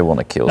 They want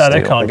to kill No,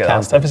 Steel. they can't get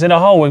can't. that stuff. It's in a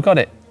hole. We've got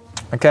it.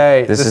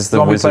 Okay, This is the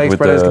zombie wizard plague with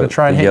spreader is the, going to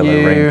try and the hit yellow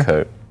you.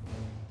 raincoat.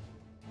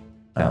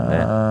 Down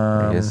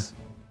there. He is.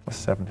 That's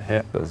 7 to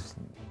hit. Got his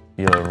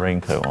yellow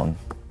raincoat on.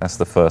 That's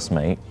the first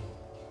mate.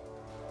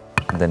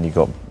 And then you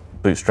got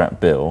Bootstrap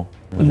Bill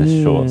with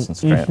his shorts and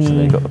straps, and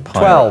then you got the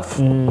pirate.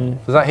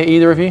 12. Does that hit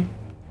either of you?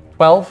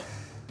 12?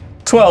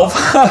 12?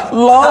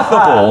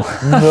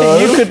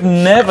 Laughable! You could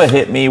never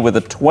hit me with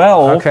a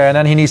 12. Okay, and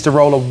then he needs to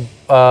roll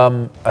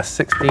a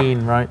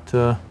 16, right?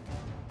 And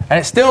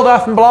it's still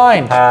deaf and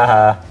blind.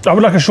 I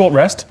would like a short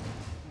rest.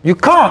 You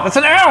can't. That's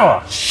an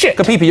hour. Shit.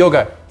 Kapipi, you'll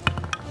go.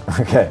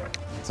 Okay.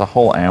 It's a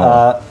whole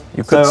hour.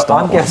 You could So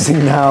start I'm one.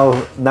 guessing now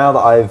that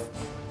I've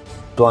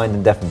blind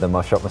and deafened them,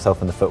 I've shot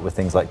myself in the foot with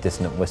things like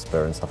dissonant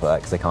whisper and stuff like that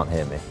because they can't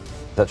hear me. Is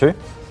that true?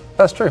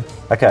 That's true.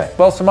 Okay.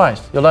 Well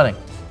surmised. You're learning.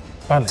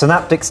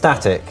 Synaptic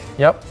static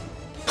Yep.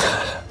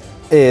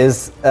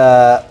 is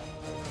a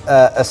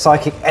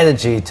psychic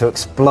energy to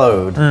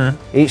explode.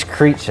 Each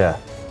creature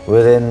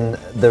within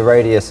the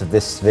radius of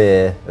this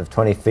sphere of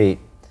 20 feet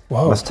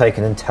must take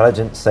an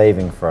intelligence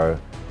saving throw.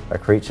 A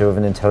creature with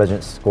an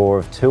intelligence score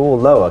of 2 or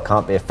lower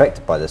can't be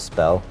affected by this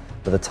spell,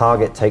 but the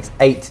target takes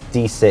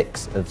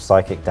 8d6 of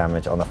psychic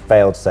damage on a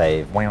failed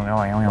save, or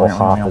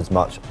half as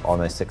much on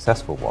a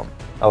successful one.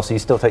 Oh, so you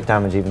still take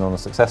damage even on a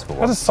successful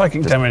How one? does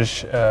psychic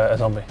damage a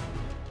zombie?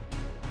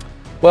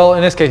 Well,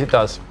 in this case, it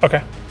does. Okay.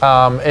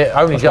 It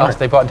only just. right.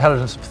 They've got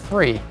intelligence of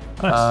 3.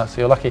 Nice.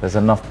 So you're lucky. There's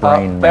enough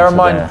brain Bear in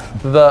matter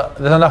mind there.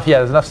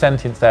 there's enough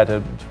sentience there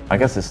to. I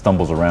guess it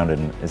stumbles around in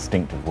an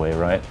instinctive way,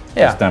 right?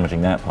 Yeah. Just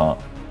damaging that part.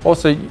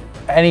 Also,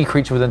 any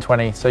creature within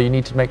 20. So you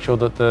need to make sure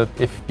that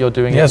if you're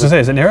doing Yeah, it as I say,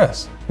 is it near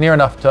us? near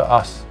enough to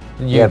us,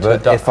 Yeah,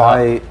 but if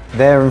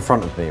they're in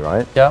front of me,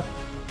 right? Yeah.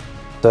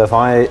 So if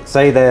I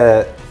say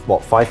they're,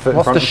 5 foot in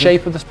What's front the of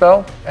shape of the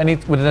spell?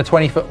 Within a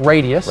 20-foot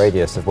radius. me?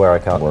 Radius of where I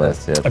can't. Well,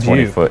 that's Of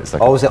 20 you. foot. It's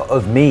like Oh, is it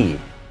of me?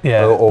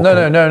 Yeah. Or No.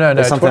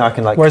 It's something I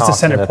can Where's like the cast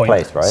center in a point?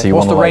 place, right? So you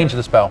What's wanna, the like- range of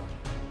the spell?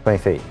 20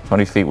 feet.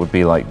 20 feet would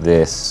be like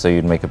this, so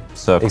you'd make a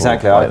circle.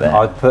 Exactly. Like that.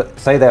 I'd put,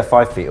 say they're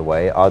 5 feet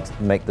away, I'd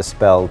make the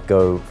spell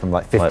go from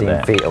like 15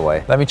 that. feet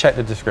away. Let me check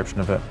the description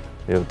of it.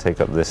 It would take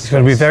up this. He's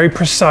going to be very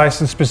precise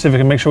and specific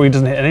and make sure he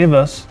doesn't hit any of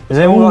us. Has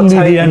anyone Only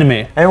got the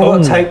enemy.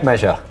 Anyone got tape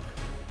measure?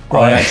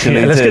 I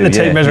actually let's do, get the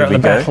tape measure here out of we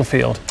the go.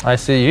 battlefield. I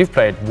see you've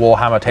played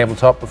Warhammer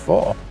Tabletop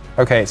before.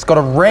 Okay, it's got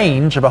a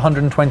range of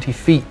 120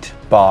 feet,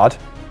 Bard.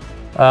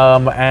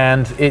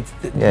 And it's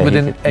Yeah,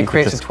 within you it could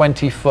creates just- a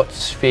 20-foot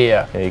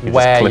sphere Yeah, you could just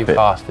where clip you it.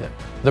 cast it.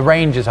 The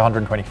range is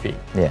 120 feet.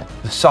 Yeah.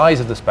 The size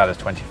of the spell is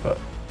 20 foot.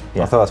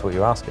 Yeah. I thought that's what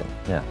you were asking.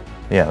 Yeah.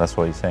 Yeah, that's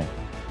what he's saying.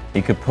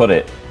 You could put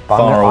it But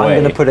far away. I'm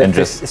going to put it, and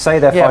just. say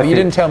they're 5 Yeah, but you feet.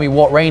 didn't tell me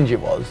what range it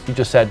was. You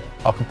just said,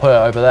 I can put it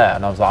over there.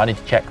 And I was like, I need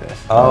to check this.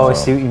 Oh, I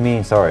see what you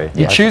mean, sorry.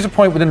 You choose a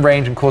point within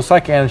range and cause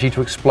psychic energy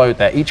to explode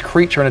there. Each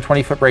creature in a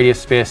 20-foot radius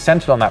sphere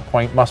centered on that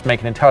point must make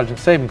an intelligence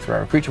saving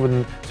throw. A creature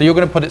within, so you're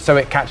going to put it so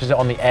it catches it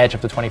on the edge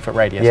of the 20-foot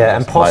radius. Yeah,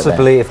 and obviously.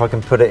 possibly if I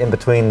can put it in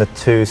between the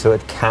two so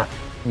it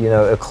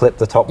it'll clip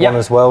the top Yep. one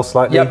as well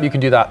slightly. Yep, you can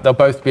do that. They'll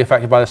both be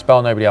affected by the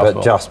spell, nobody else But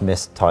will. just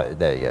missed tight.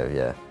 There you go,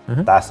 yeah.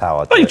 That's how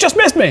I do Oh, you it. just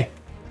missed me.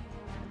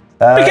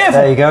 Be careful.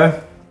 There you go.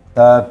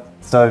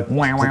 So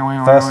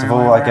first of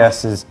all, I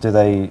guess is do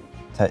they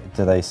do it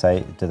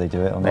or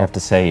They not? have to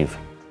save.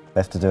 They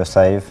have to do a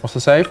save. What's the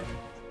save?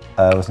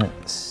 Wasn't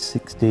it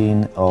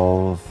 16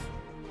 of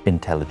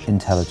Intelligence.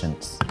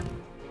 intelligence?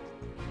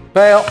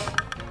 Fail.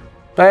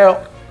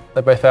 Fail.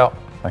 They both fail.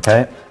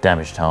 Okay.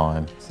 Damage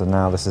time. So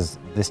now this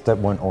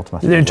won't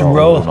automatically Learn to roll.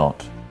 roll. Or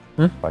not.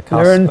 If I cast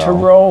Learn to spell.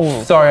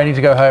 roll. Sorry, I need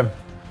to go home.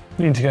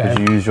 You need to go Did ahead.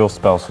 you use your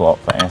spell slot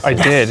for acid? I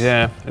did,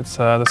 yeah. It's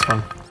this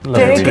one.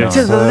 Take it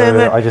to the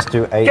limit. I just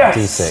do 8d6.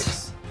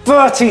 Yes.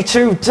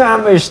 32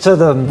 damage to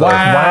them.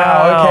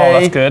 Wow, okay.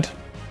 That's good.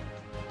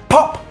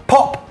 Pop,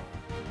 pop.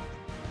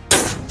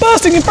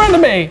 Bursting in front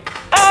of me.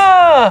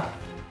 Ah!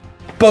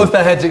 Both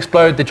their heads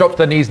explode, they drop to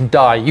their knees and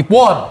die. You've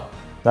won.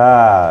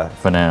 Ah,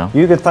 For now.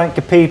 you could thank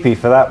Kapipi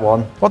for that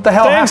one. What the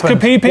hell Thanks,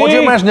 happened? Kapipi. What do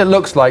you imagine it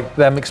looks like,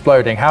 them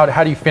exploding? How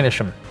do you finish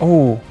them?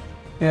 Oh,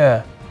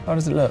 yeah. How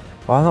does it look?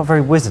 Well, I'm not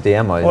very wizardy,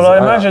 am I? Well, I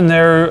imagine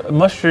their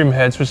mushroom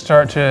heads would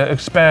start to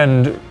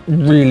expand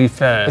really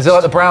fast. Is it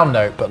like the brown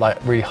note, but like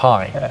really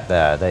high?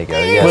 There you go.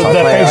 Yes, Well,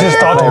 their faces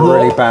start to play a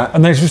really bad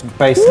and they just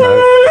bass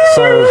note.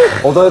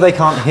 So, although they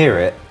can't hear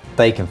it,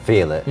 they can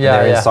feel it. Yeah,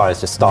 Their yeah.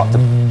 insides just start to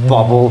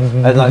bubble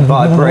and like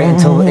vibrate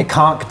until it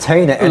can't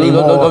contain it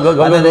anymore,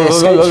 and then it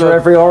escapes through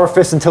every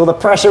orifice until the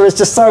pressure is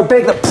just so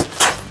big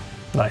that.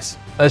 nice.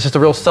 It's just a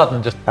real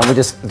sudden, just And we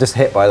just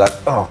hit by like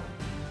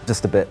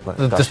just a bit. Like,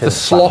 just the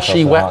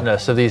sloshy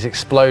wetness of these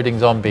exploding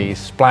zombies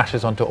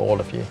splashes onto all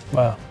of you.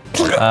 Wow.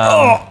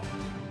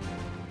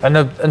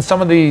 And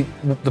some of the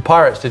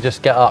pirates to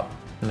just get up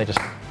and they just.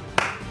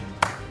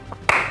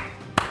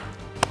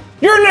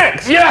 You're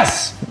next!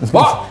 Yes!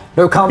 What?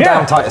 No, calm Yeah.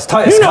 down, Titus.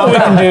 Titus, You know calm what we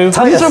down. can do.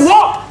 Titus.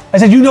 What? I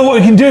said, you know what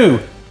we can do.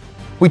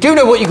 We do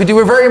know what you could do.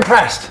 We're very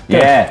impressed.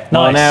 Yeah.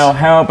 Well, Nice. now,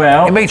 how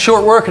about. You made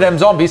short work of them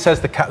zombies, says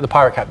the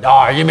pirate captain.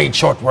 Ah, you made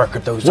short work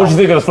of those What do you zombies.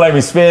 think of the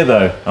flaming sphere,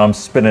 though? I'm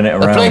spinning it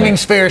around. The flaming it.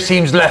 sphere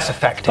seems less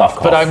effective,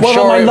 Fuck but off. I'm What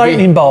sure about my it'd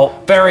lightning be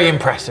bolt? very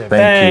impressive.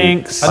 Thank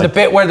you. Thanks. And the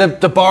bit where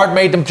the bard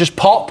made them just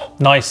pop,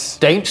 Nice.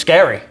 ain't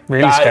scary.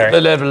 Really scary.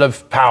 The level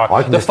of power.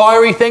 I can The just-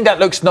 fiery thing, that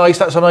looks nice.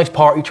 That's a nice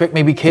party trick.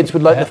 Maybe kids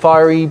would like the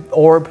fiery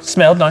orb.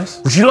 Smelled nice.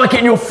 Would you like it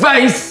in your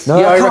face? No,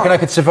 Yeah, I can't. reckon I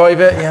could survive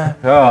it. Yeah.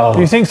 Oh.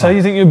 Do you think so?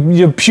 You think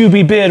your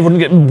puby beard wouldn't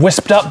get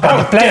whisked up by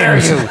the flames? dare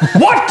you.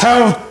 What?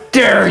 How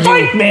dare you?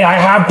 Fight me! I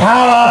have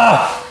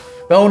power.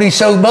 Only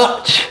so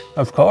much.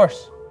 Of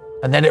course.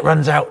 And then it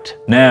runs out.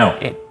 Now,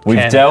 we've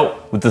can. dealt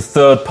with the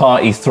third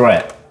party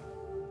threat.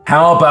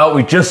 How about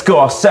we just go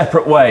our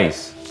separate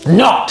ways?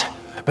 Not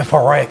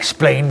before I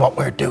explain what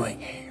we're doing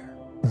here.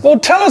 Well,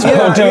 tell us what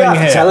we're doing You have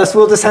to here. tell us,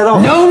 we'll just head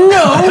on. No,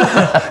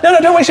 No,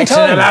 don't waste your It's an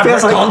time. elaborate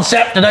Feels like-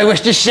 concept and I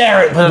wish to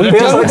share it with We you.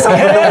 Feels like something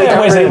that we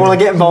don't really want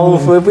to get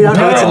involved with. We don't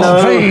need to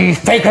know.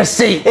 Please, take a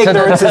seat.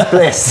 Ignorance is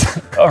bliss.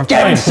 Or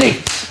Get a fine.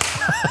 seat.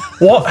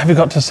 What have you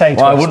got to say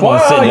to Well, I us? wouldn't Why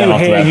want to sit are down you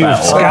after here, that you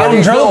battle. Like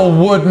these scoundrel?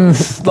 little wooden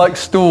like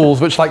stools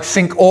which like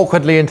sink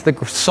awkwardly into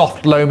the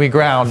soft loamy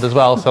ground as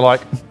well. So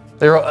like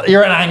you're at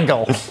an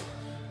angle.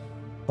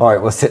 All right,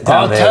 we'll sit down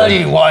I'll there. tell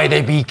you why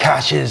there be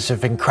caches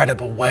of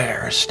incredible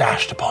wares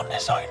stashed upon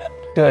this island.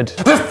 Good.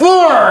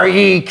 Before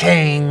ye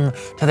came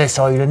to this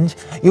island,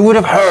 you would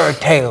have heard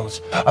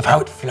tales of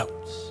how it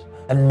floats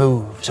and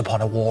moves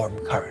upon a warm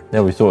current.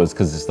 Yeah, we thought it was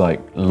because it's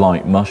like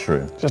light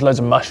mushroom. Just loads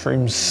of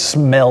mushrooms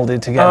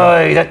melded together.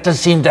 Aye, that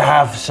does seem to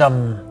have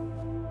some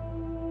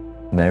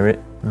Merit.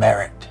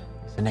 merit.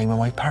 It's the name of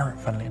my parrot,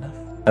 funnily enough.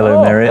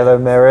 Hello, Merit. Hello,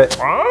 Merritt.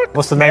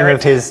 What's the name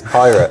of his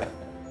pirate?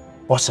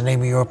 What's the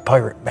name of your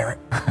pirate, Merritt?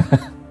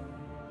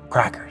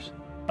 Crackers.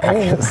 Oh,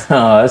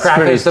 that's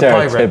pretty Crackers the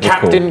pirate. stereotypical.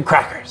 Captain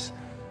Crackers.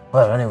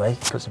 Well, anyway,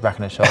 puts it back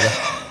on his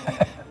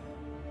shoulder.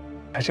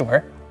 As you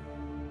were.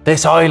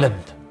 This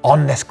island,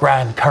 on this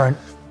grand current,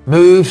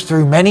 moves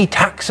through many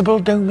taxable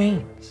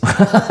domains.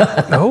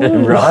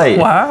 Oh, Right.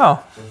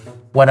 wow.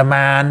 When a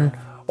man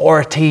or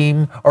a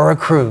team or a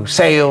crew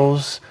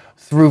sails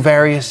through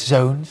various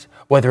zones,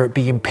 whether it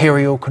be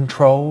Imperial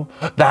control,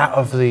 that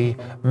of the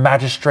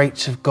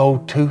magistrates of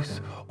Gold Tooth,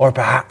 or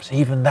perhaps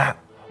even that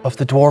of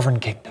the Dwarven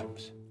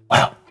kingdoms.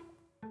 Well,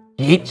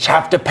 you each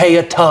have to pay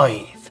a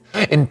tithe.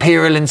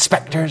 Imperial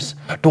inspectors,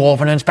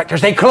 Dwarven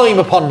inspectors, they climb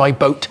upon my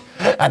boat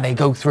and they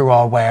go through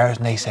our wares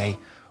and they say,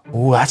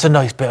 "Ooh, that's a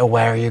nice bit of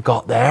ware you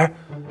got there.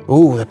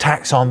 Ooh, the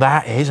tax on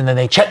that is," and then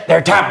they check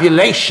their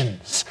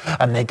tabulations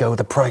and they go,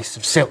 "The price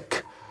of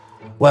silk.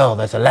 Well,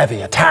 there's a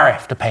levy, a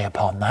tariff to pay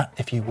upon that,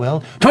 if you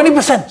will.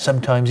 20%,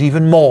 sometimes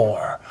even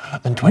more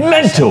than 20%.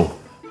 Mental.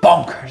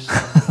 Bonkers."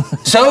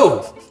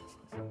 So,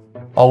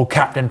 old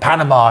Captain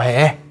Panama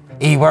here,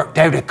 he worked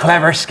out a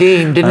clever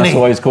scheme, didn't That's he?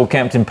 why he's called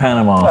Captain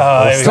Panama.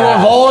 To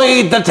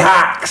avoid the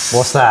tax.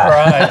 What's that?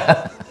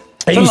 Right.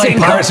 You Something see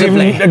pirates even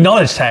incorrectly.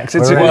 acknowledge tax.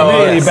 It's a We're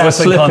really We're baffling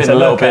slipping concept. a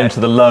little Okay. bit into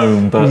the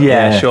loan, but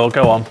Yeah, sure,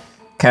 go on.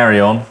 Carry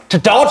on. To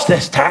dodge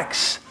this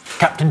tax,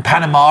 Captain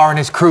Panama and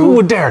his Who crew,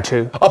 would dare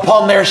to?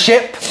 upon their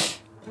ship,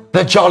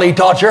 the Jolly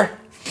Dodger,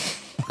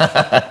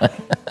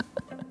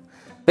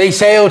 they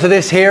sail to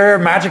this here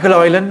magical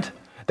island.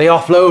 They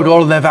offload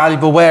all of their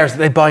valuable wares that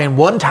they buy in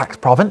one tax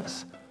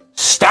province,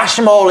 stash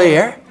them all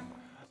here,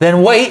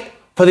 then wait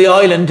for the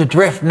island to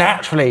drift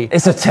naturally.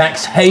 It's a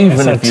tax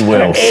haven, if you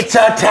will. It's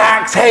a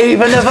tax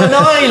haven of an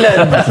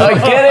island. I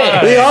get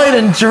it. The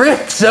island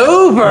drifts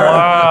over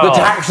the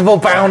taxable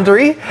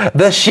boundary.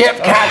 The ship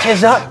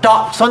catches up,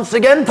 docks once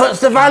again, puts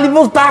the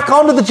valuables back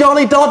onto the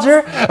Jolly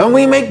Dodger, and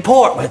we make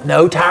port with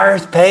no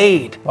tariffs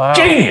paid.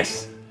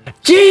 Genius.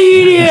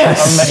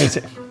 Genius!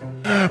 Amazing.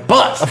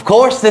 But, of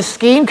course, this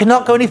scheme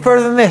cannot go any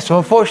further than this, so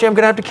unfortunately I'm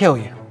going to have to kill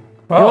you.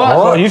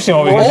 Well, you've seen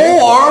what we can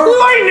do. Or,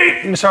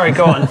 lightning! Sorry,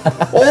 go on.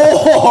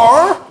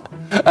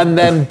 Or, and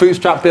then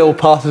Bootstrap Bill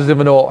passes him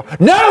an oar.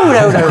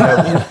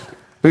 No.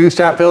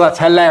 Bootstrap Bill, that's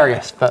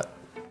hilarious, but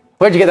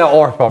where'd you get that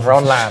oar from? We're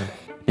on land.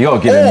 You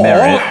gotta give him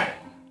merit.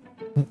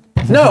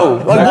 No,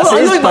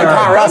 I like my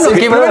power. I'm not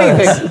giving him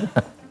anything.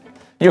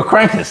 You're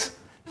crankers.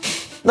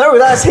 No,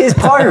 that's his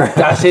pirate.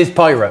 That's his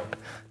pirate.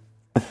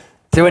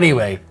 So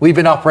anyway, we've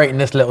been operating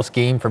this little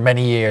scheme for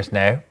many years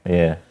now.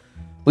 Yeah.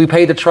 We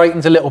pay the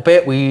Tritons a little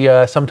bit. We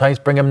sometimes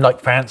bring them like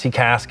fancy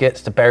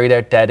caskets to bury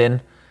their dead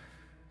in.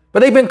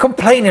 But they've been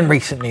complaining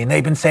recently, and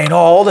they've been saying, "Oh,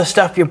 all the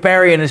stuff you're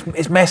burying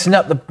is messing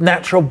up the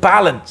natural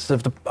balance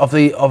of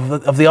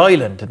the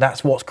island, and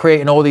that's what's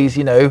creating all these,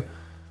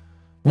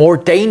 more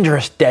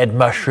dangerous dead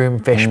mushroom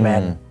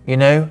fishmen."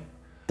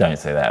 Don't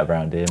say that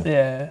around him.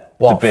 Yeah.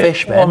 What bit-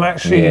 fishmen? Well, I'm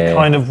actually Yeah.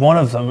 kind of one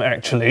of them,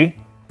 actually.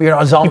 You're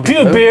not a zombie.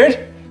 Pure though. beard.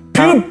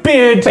 Pure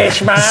beard.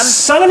 Fishman.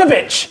 Son of a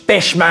bitch.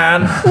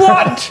 Fishman.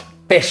 What?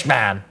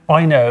 Fishman.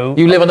 I know.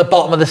 You live on the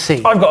bottom of the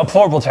sea. I've got a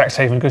portable tax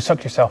haven. Go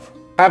suck yourself.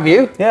 Have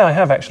you? Yeah, I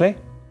have actually.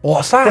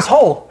 What's that? This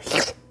hole.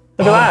 Look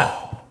at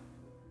that.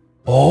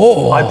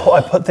 Oh.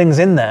 I put things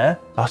in there.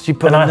 That's you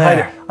put And in I hide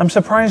there. it. I'm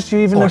surprised you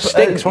even Oh, it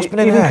stinks. What's been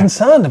in even there?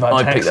 concerned about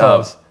I tax picked it up.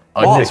 laws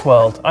I in did. this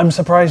world. I'm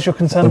surprised you're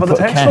concerned about the Put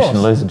tax cash and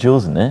laws. loads of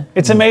jewels in there.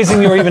 It's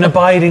amazing you're even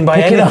abiding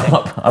by Pick it anything.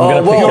 up. I'm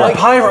gonna well, pick it You're up. a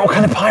pirate. What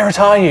kind of pirate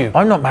are you?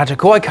 I'm not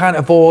magical. I can't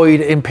avoid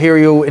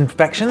imperial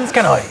inspections,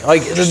 can I? The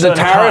certainly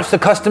tariffs,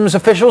 can't. the customs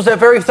officials, they're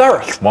very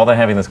thorough. While they're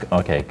having this,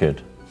 okay,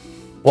 good.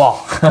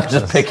 What? I'm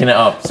just picking it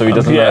up so he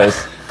doesn't Yeah.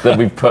 notice that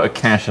we've put a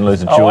cash and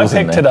loads of Oh, I jewels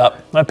in picked there. it up.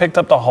 I picked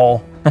up the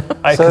hole.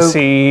 I So- could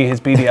see his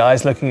beady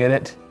eyes looking at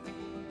it.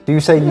 Do you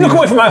say Look you,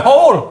 away from my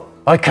hole!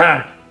 I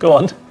can't. Go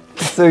on.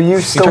 so you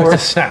He store? tries to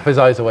snap his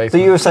eyes away. So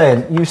you were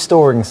saying you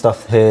storing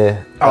stuff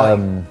here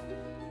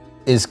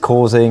is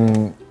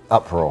causing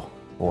uproar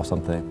or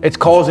something? It's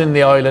causing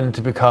the island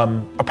to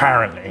become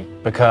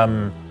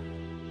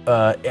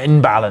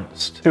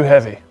imbalanced. Too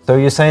heavy. So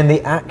you're saying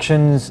the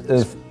actions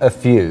of a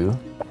few,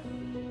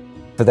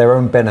 for their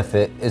own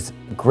benefit, is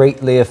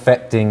greatly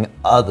affecting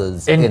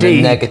others Indeed. in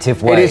a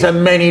negative way. It is a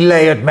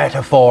many-layered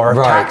metaphor of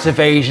Right. tax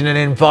evasion and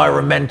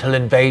environmental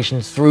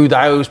invasions through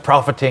those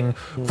profiting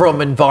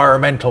from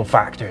environmental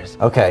factors.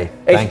 Okay,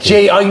 It's thank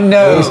you. I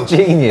know. It's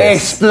genius.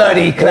 It's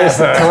bloody It's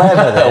clever.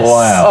 clever, this.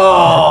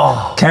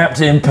 Wow.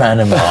 Captain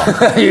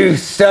Panama. You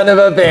son of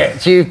a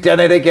bitch, you've done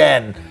it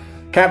again.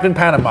 Captain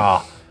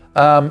Panama.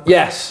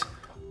 Yes,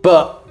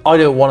 but I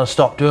don't want to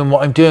stop doing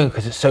what I'm doing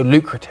because it's so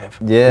lucrative.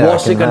 Yeah,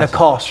 What's I it can going to imagine.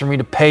 cost for me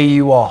to pay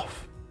you off?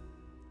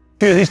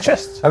 Few of these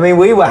chests. I mean,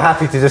 we were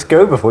happy to just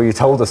go before you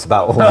told us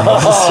about all this.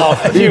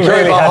 Oh, you drove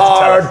really a had to tell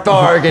hard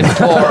bargain,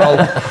 Toro.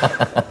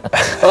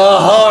 A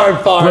hard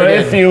But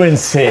if bargain. you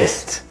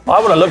insist. I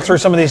want to look through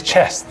some of these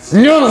chests.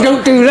 No,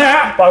 don't do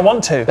that. I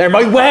want to. They're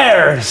my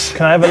wares.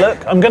 Can I have a look?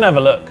 I'm going to have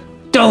a look.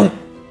 Don't.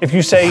 If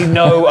you say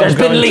no, There's I'm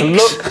been going to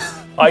leaks. look.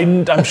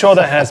 I'm sure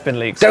there has been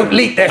leaks. Don't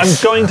leak I'm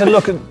this. going to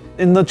look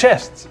in the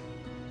chests.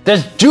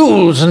 There's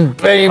jewels and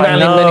many I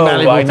know,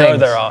 valuable I know things.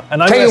 there are.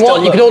 And I'm Tell gonna you still what,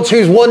 you look. can all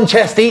choose one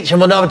chest each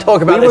and we'll never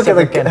talk about We were this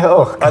ever gonna again.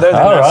 oh, I don't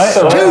think All that's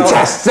right. so- Two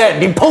chests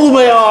then. You pull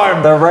my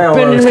arm. The railroad's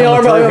Bending my coming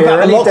arm through out here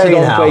and any lots day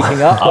of now. dogs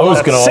waking up. I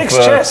was going to Six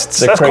offer chests.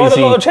 the That's crazy. quite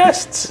a lot of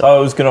chests. I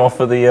was going to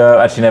offer the.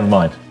 Actually, never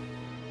mind.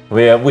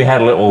 We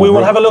had a little. We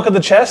will have a look at the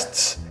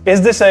chests.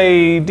 Is this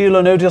a deal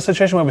or no deal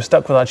situation where we're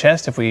stuck with our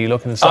chest if we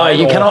look inside?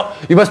 You cannot.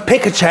 You must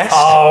pick a chest.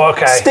 Oh,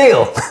 okay.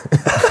 Steal.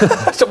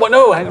 So, well,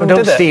 no, hang on,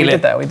 Don't steal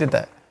it. We did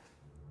that.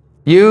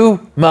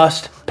 You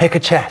must pick a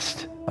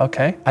chest,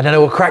 Okay. and then I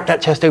will crack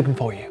that chest open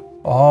for you.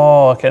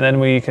 Oh, okay. Then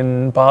we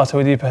can barter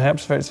with you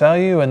perhaps for its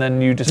value, and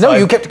then you decide. No,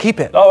 you get to keep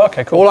it. Oh,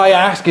 okay, cool. All I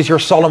ask is your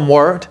solemn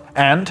word,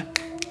 and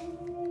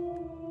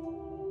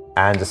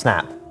And a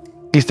snap.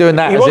 he's doing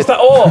that. He as wants if- that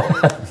all.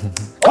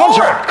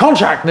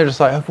 Contract. And they're just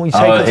like, well, you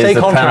say, Here's say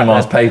the contract.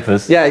 Panama's then.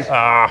 papers.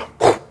 Yeah,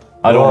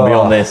 I don't want to be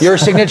on this. your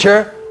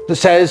signature that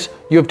says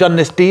you have done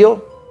this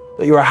deal,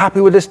 that you are happy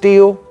with this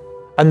deal,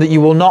 and that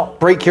you will not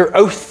break your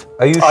oath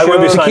Are you I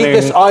won't be sure? to keep signing-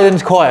 this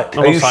island quiet.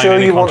 Are you sign sure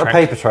any you want a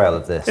contract. paper trail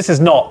of this? This is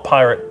not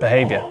pirate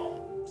behavior.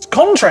 It's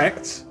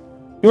contracts.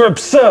 You're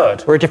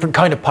absurd. We're a different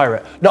kind of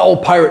pirate. Not all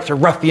pirates are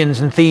ruffians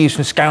and thieves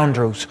and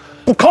scoundrels.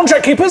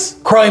 Contract keepers?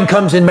 Crime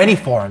comes in many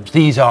forms.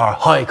 These are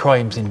high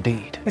crimes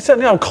indeed. They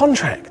certainly are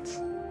contracts.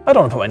 I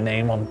don't want to put my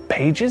name on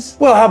pages.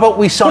 Well, how about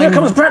we sign? it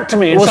comes back to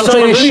me in We'll some sign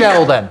sort a of leak.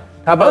 shell then.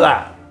 How about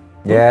that?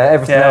 Yeah,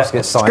 everything Yeah. else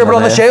gets signed. Scribble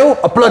on the there. shell.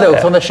 A blood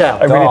oath on the shell.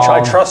 I really try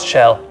Dom. trust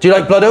shell. Do you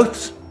like blood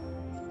oaths?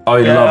 I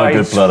love a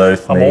good blood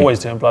oath. I'm me. always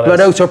doing blood Blood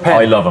oaths. oaths or pen?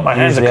 I love them. My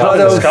hands are Usually covered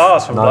blood with oath.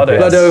 scars from Not blood good.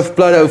 oaths. Blood oath.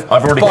 Blood oath.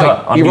 I've already Fine.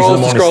 cut. I'm He using rolls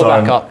them the on scroll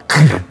his back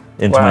phone. up.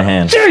 Into my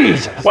hand.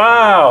 Jesus.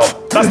 Wow,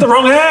 that's the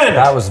wrong hand.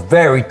 That was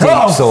very deep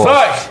Oh, sword.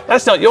 fuck.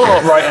 That's not. You're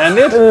not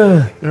right-handed.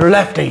 You're a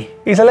lefty.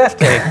 He's a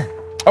lefty.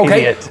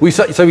 Okay.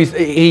 Idiot.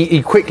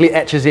 He quickly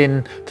etches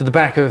in to the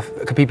back of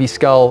Kapipi's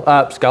skull.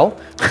 Skull.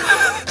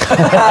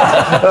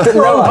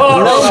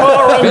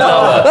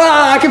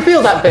 I can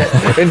feel that bit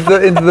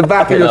into the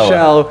back of your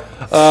lower.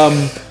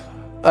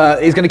 shell.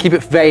 He's going to keep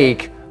it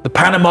vague. The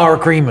Panama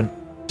Agreement.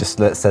 Just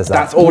says that.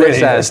 That's all Really? it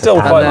says. It's still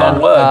quite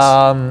long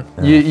words.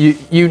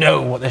 You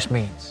know what this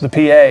means. The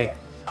PA.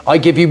 I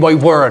give you my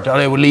word that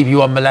I will leave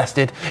you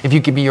unmolested if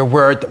you give me your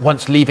word that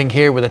once leaving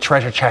here with a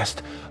treasure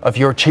chest of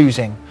your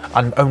choosing,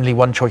 and only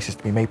one choice is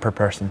to be made per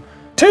person.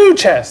 2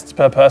 chests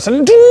per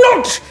person. Do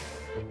not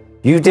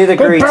You did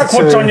go agree to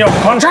backwards two. on your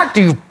contract.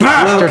 You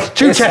bastards!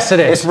 Two It's- chests it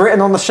is. It's written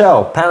on the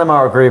shell.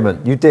 Panama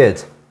Agreement. You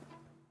did.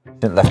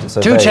 Shouldn't have left it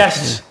so Two vague.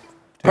 chests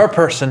per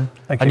person,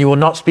 and you will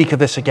not speak of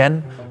this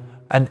again.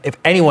 And if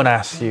anyone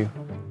asks you,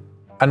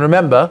 and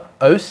remember,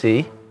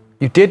 OC,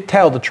 you did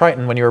tell the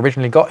Triton when you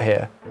originally got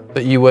here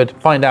that you would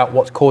find out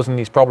what's causing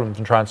these problems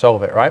and try and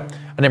solve it, right?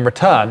 And in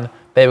return,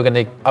 they were going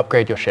to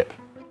upgrade your ship.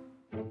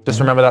 Just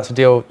remember that's a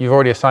deal you've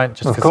already assigned.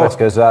 Just Of 'cause course, they-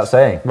 goes without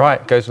saying.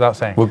 Right, goes without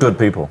saying. We're good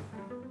people.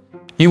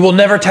 You will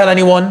never tell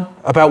anyone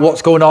about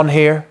what's going on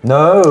here.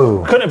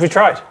 No. Couldn't if we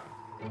tried.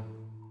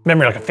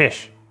 Memory like a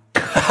fish.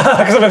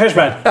 Because I'm a fish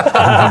man.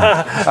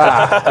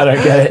 I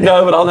don't get it.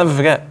 No, but I'll never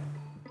forget.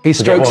 He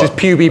strokes his what?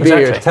 pubic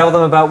Exactly. beard. Tell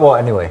them about what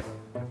anyway?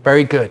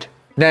 Very good.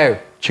 Now,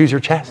 choose your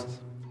chests.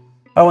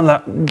 I want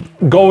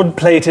that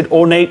gold-plated,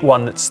 ornate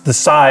one that's the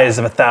size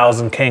of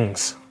 1,000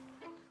 kings.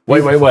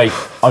 Wait.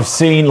 I've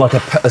seen like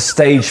a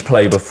stage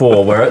play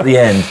before where at the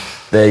end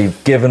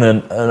they've given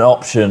an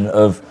option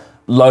of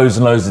loads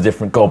and loads of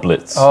different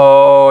goblets.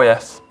 Oh,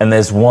 yes. And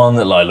there's one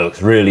that like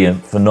looks really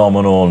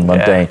phenomenal and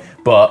mundane,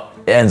 but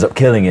it ends up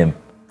killing him.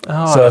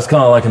 So it's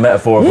kind of like a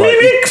metaphor of like,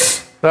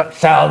 Mimics! That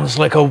sounds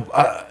like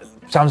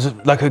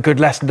a good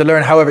lesson to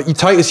learn. However,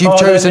 Titus, you've Oh,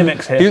 there are chosen.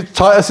 mimics here.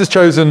 Titus has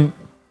chosen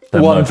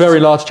one most. very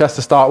large chest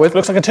to start with.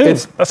 Looks like a tomb.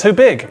 That's too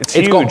big. It's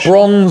huge. It's got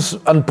bronze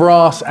and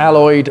brass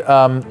alloyed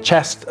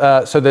chest,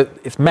 so that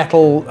it's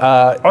metal.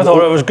 I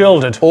thought it was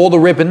gilded. All the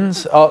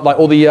ribbons, like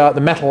all the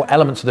metal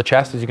elements of the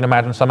chest, as you can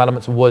imagine, some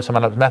elements of wood, some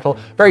elements of metal.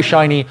 Very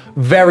shiny,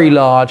 very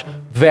large,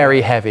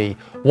 very heavy.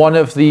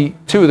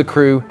 Two of the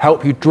crew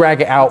help you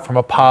drag it out from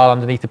a pile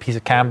underneath a piece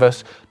of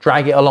canvas,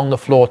 drag it along the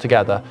floor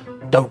together.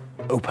 Don't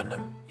open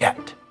them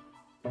yet.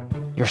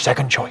 Your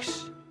second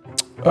choice.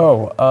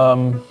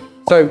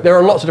 So there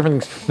are lots of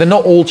different things. They're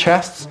not all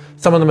chests.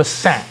 Some of them are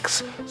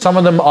sacks. Some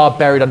of them are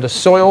buried under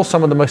soil.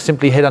 Some of them are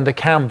simply hid under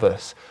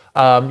canvas.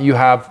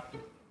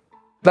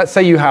 Let's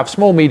say you have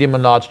small, medium,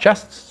 and large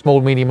chests, small,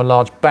 medium, and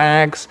large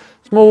bags,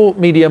 small,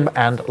 medium,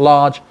 and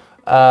large.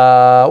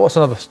 What's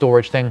another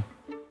storage thing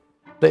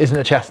that isn't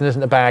a chest and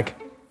isn't a bag?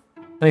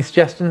 Any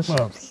suggestions?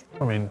 Well,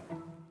 I mean,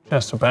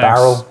 chest of bags.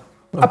 Barrel.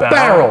 A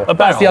barrel.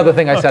 That's the other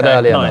thing I said Okay,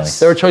 earlier. nice.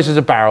 There are choices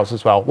of barrels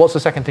as well. What's the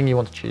second thing you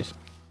want to choose?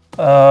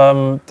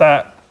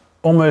 That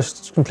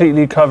almost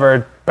completely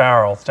covered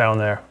barrel down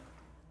there.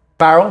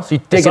 Barrel. So you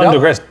dig It's it up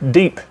underground,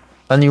 deep.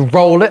 and you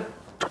roll it.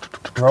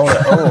 Roll it.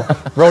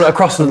 Oh, Roll it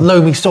across the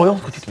loamy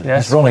soil.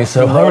 yes. it's rolling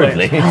so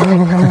hurriedly.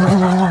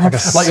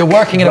 Like you're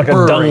working in Like a a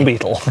brewery. dung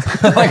beetle.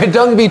 Like a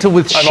dung beetle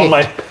with I'm shit. on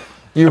my.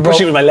 You I'm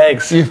pushing with my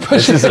legs. You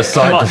push This is it. a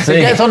sight to He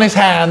see. gets on his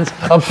hands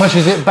and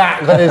pushes it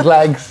back with his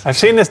legs. I've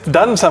seen this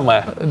done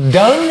somewhere.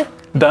 Dung?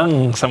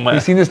 Dung somewhere.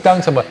 You've seen this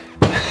dung somewhere.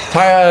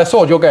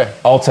 Sword, you'll go.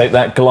 I'll take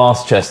that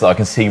glass chest that I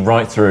can see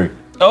right through.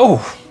 Oh,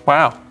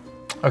 wow.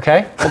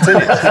 Okay.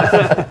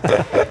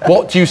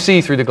 What do you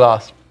see through the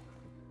glass?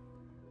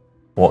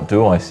 What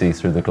do I see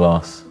through the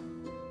glass?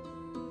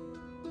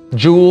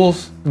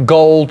 Jewels,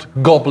 gold,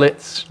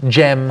 goblets,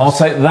 gems. I'll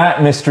take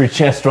that mystery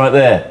chest right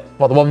there.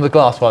 What, the one with the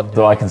glass one?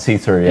 That I can see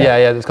through, yeah.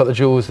 Yeah, it's got the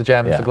jewels, the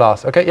gems, Yeah. the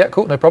glass. Okay, yeah,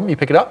 cool, no problem. You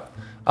pick it up.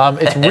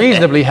 It's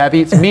reasonably heavy.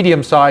 It's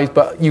medium sized,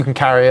 but you can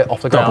carry it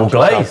off the ground. Double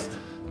glazed.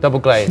 Double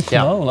glazed,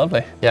 yeah. Oh,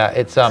 lovely. Yeah,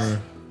 it's I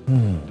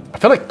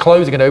feel like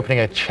closing and opening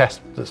a chest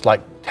that's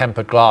like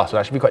tempered glass would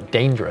actually be quite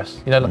dangerous.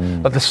 You know,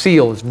 like the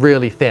seal is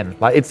really thin.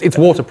 Like it's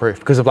waterproof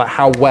because of like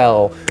how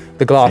well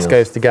the glass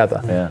goes together.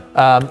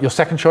 Yeah. Your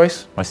second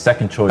choice? My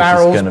second choice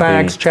Barrels, is going to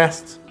bags, be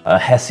chests. a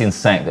Hessian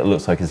sack that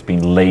looks like it's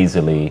been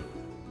lazily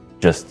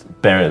just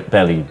buried.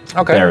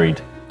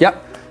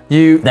 Yep.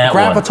 You That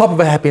grab one. the top of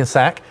a Hessian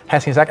sack,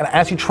 and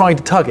as you try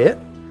to tug it,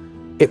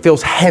 it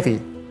feels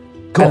heavy.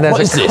 God, and there's what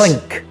a is this?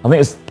 clink. I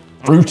think it's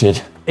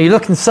rooted. And you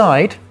look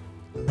inside,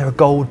 there are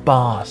gold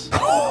bars.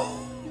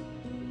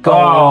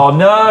 Oh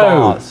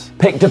no! bars.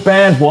 Picked a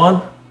bad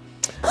one.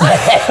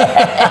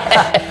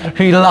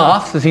 He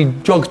laughs as he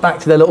jogs back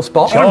to their little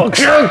spot. I'm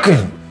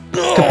joking.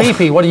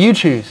 Kapipi, what do you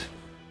choose?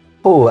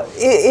 Oh,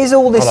 is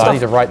all this Hold on, I need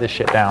to stuff? write this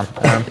shit down.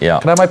 Yeah.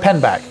 Can I have my pen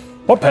back?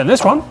 What pen?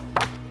 This one?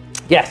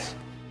 Yes.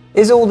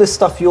 Is all this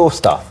stuff your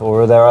stuff,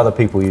 or are there other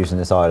people using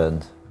this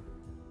island?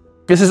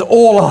 This is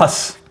all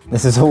us.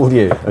 This is all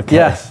you. Okay.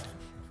 Yes.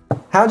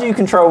 How do you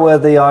control where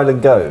the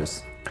island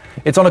goes?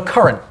 It's on a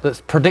current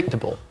that's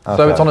predictable. So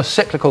Okay. it's on a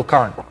cyclical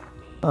current.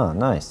 Oh,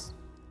 nice.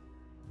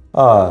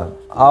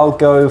 I'll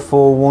go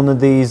for one of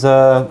these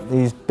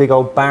big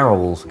old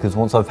barrels, because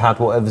once I've had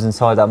whatever's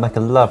inside, that'll make a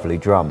lovely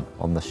drum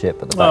on the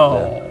ship at the back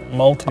there. Oh,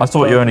 molten. I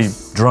thought you only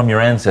pearls. drum your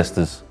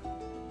ancestors.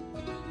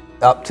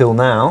 Up till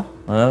now.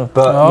 Oh.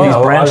 But He's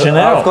branching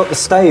out. I've got the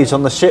stage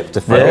on the ship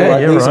to fill. Yeah,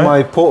 like, you're these are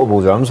right. my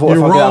portable drums. What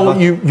You if I roll,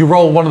 could have you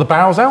roll one of the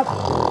barrels out,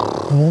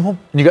 and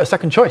you get a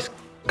second choice.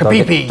 do I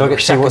Kapipi, get to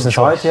see second what's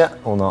inside choice. yet,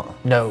 or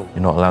not? No.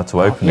 You're not allowed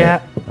to open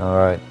Yeah. it. All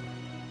right.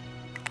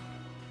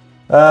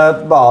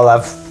 But I'll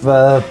have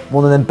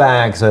one of them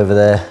bags over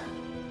there.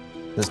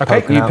 That's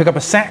Okay, poking you out. pick up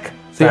a sack.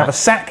 So you have a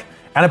sack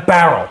and a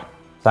barrel.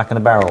 Sack and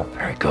a barrel.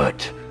 Very good.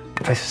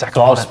 Place a sack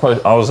So on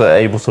it. I was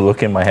able to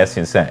look in my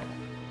Hessian sack.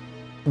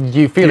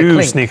 You feel You a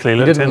clink. sneakily You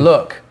looked didn't in.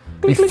 look.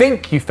 You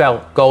think you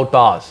felt gold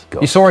bars.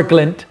 You saw a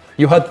glint.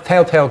 You heard the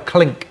telltale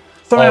clink.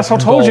 Some of asshole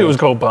told you it was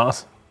gold. gold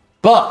bars.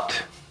 But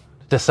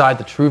to decide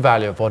the true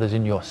value of what is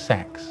in your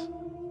sacks,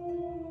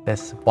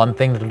 there's one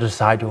thing that'll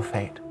decide your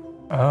fate.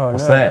 Oh,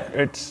 What's no. that?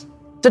 It's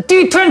It's a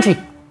D20.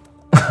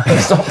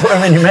 Stop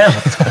putting them in your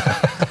mouth.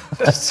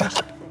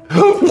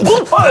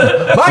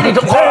 Mighty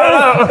to-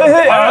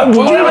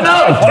 You never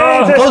know.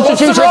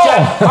 Constitution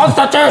check.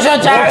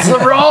 Constitution check. What's the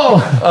roll?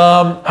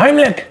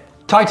 Heimlich.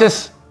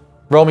 Titus,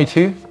 roll me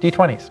 2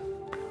 D20s.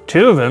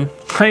 Two of them.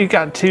 You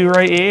got two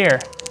right here.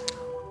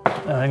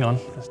 Oh, hang on,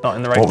 it's not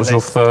in the right What was your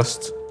place.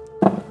 first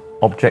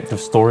object of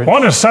storage?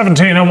 One is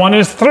 17 and one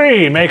is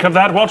 3. Make of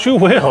that what you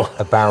will.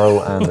 A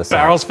barrel and a sack.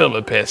 Barrel's filled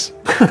with piss.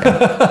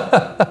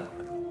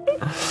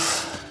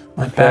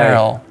 My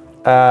Barrel.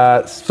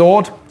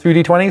 Sword, 2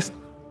 D20s.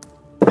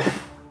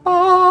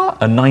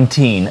 A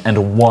 19 and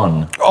a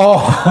 1.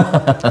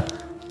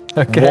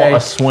 Okay. What a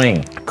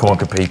swing. Come on,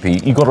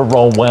 Kapipi. You got to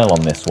roll well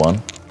on this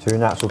one. 2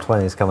 natural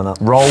 20s coming up.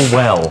 Roll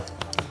well.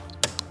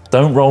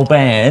 Don't roll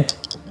bad.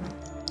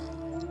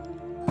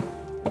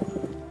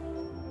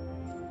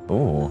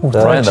 Ooh,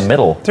 right in the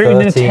middle. 3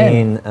 and a 10.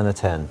 13 and a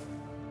 10.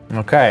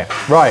 Okay,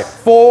 right.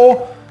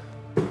 4.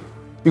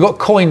 You've got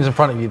coins in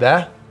front of you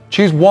there.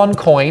 Choose one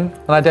coin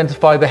and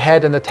identify the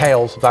head and the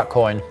tails of that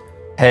coin.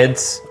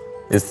 Heads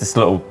is this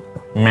little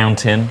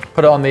mountain.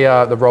 Put it on the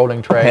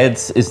rolling tray.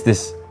 Heads is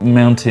this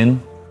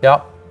mountain.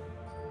 Yep.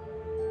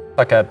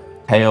 Like a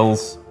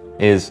Tails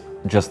is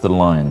just the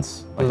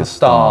lines, like a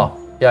star.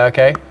 Yeah,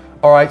 okay.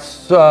 All right,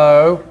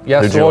 so,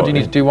 yeah, Who'd you Sword, want? you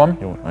need to do one.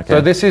 Okay.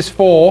 So this is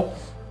 4.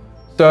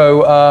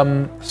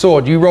 So,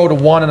 Sword, you rolled a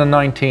 1 and a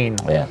 19.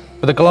 Yeah.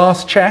 For the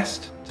glass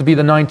chest to be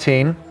the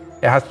 19,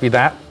 it has to be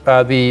that,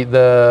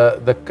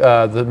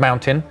 the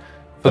mountain. For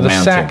The the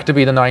mountain. sack to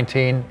be the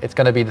 19, it's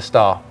going to be the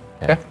star.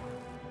 Yeah.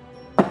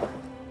 Okay?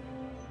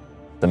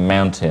 The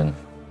mountain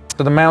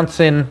So the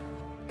mountain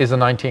is a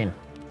 19.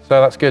 So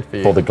that's good for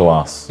you. for the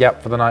glass.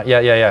 Yep, for the night.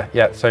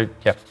 Yeah. So,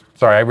 yeah.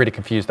 Sorry, I really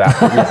confused that.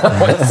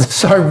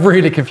 So I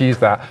really confused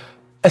that.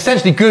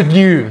 Essentially, good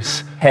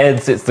news.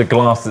 Heads, it's the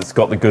glass that's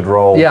got the good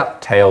roll. Yeah.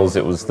 Tails,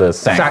 it was the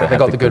sack, Sack, that they had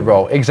got the good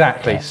roll.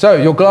 Exactly. So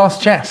your glass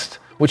chest,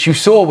 which you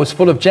saw was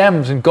full of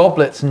gems and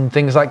goblets and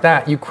things like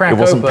that, you crack It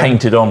wasn't open.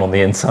 painted on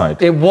the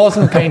inside. It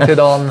wasn't painted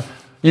on.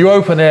 You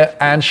open it,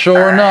 and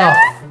sure enough,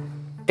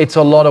 it's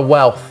a lot of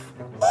wealth.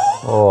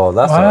 Oh,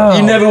 that's Wow.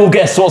 You never will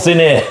guess what's in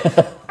here.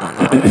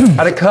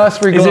 At a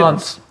cursory Is it-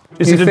 glance,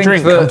 is you it a think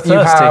drink? that I'm you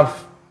thirsty.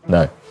 have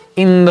No,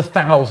 in the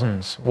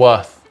thousands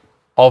worth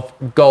of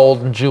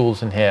gold and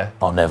jewels in here.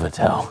 I'll never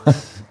tell.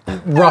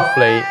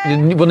 Roughly,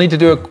 we'll need to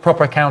do a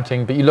proper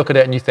accounting, but you look at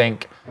it and you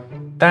think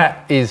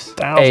that is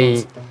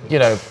Thousands.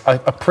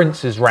 a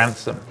prince's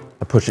ransom.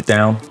 I push it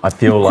down. I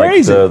feel like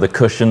Crazy. the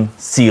cushion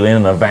sealing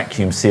and a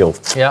vacuum seal.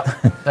 Yeah,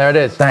 there it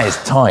is. That is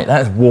tight.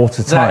 That is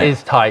watertight. That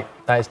is tight.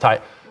 That is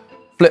tight.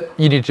 Flip.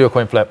 You need to do a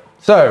coin flip.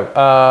 So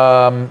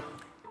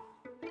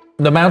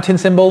the mountain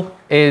symbol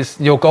is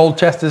your gold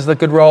chest is the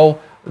good roll.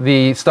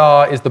 The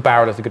star is the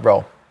barrel. It's a good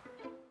roll.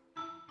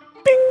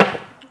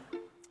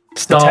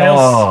 Tails.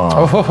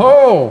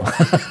 Oh,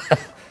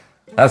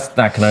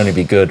 That can only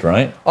be good,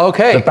 right?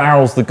 okay. The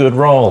barrel's the good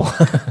roll.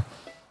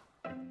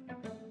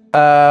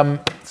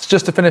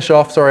 Just to finish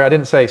off, sorry, I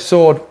didn't say.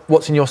 Sword,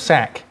 what's in your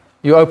sack?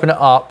 You open it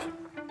up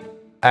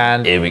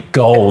and... Here we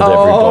gold,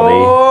 everybody.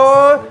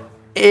 Oh,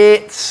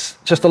 it's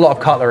just a lot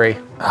of cutlery.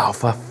 Oh,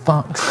 for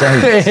fuck's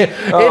sake.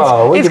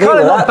 It's kind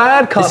of not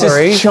bad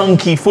cutlery. This is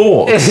chunky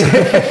forks.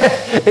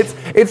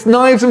 It's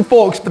knives and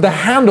forks, but the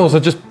handles are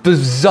just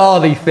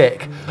bizarrely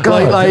thick.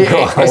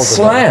 It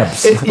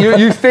slabs.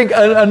 You think,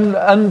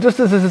 and just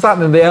as this is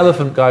happening, the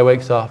elephant guy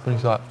wakes up and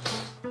he's like,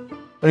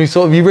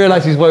 and you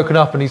realise he's woken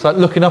up and he's like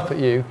looking up at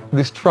you with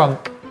his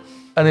trunk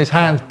and his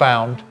hands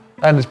bound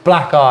and his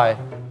black eye.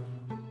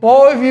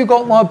 Why have you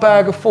got my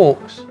bag of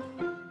forks?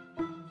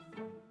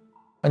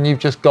 And you've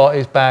just got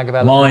his bag of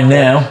elephant Mine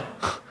now.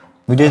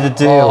 We did a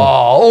deal. Oh,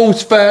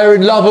 all's fair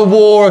in love and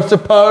war, I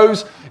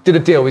suppose. Did a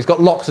deal. He's got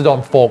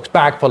Loxodon forks,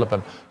 bag full of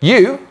them.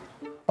 You,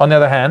 on the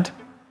other hand,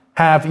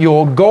 have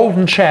your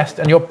golden chest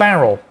and your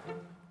barrel.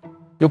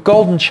 Your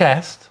golden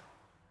chest,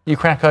 you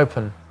crack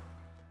open.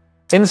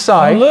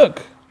 Inside,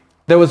 Look.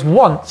 there was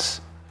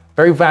once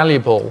very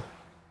valuable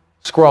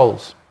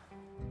scrolls.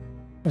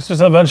 It's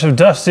just a bunch of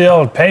dusty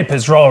old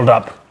papers rolled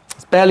up.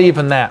 It's barely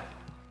even that.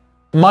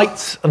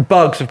 Mites and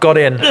bugs have got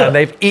in and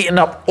they've eaten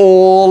up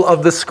all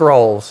of the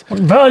scrolls. What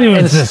value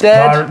is this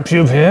Instead- pirate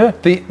pube here?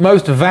 The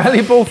most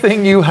valuable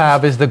thing you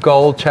have is the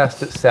gold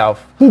chest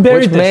itself, Who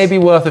buried which may this? be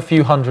worth a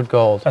few hundred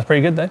gold. That's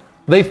pretty good then.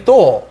 They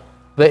thought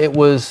that it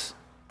was,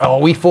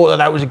 we thought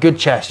that was a good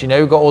chest,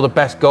 got all the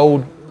best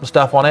gold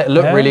stuff on it. It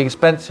looked Yeah. really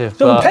expensive,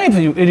 It's on but paper,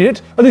 you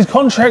idiot. Are these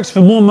contracts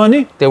for more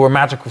money? they were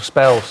magical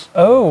spells.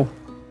 Oh.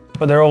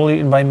 But they're all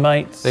eaten by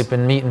mites. They've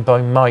been eaten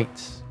by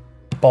mites.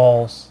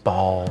 balls.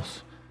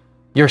 Balls.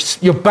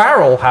 Your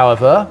barrel,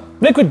 however,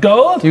 Liquid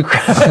gold? you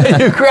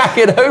crack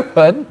it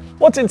open,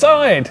 What's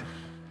inside?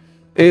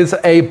 is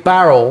a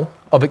barrel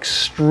of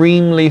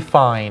extremely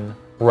fine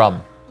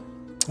rum.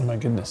 Oh my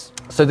goodness.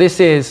 So this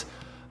is,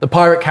 the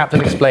pirate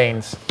captain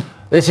explains,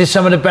 this is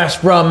some of the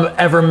best rum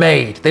ever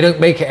made. They don't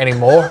make it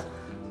anymore.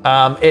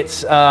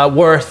 It's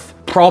worth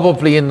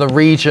probably in the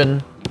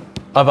region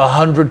of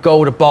 100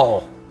 gold a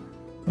bottle.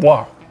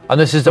 Wow. And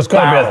this is the There's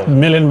got to barrel. be a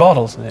million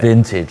bottles in here.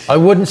 Vintage. I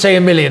wouldn't say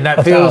a million,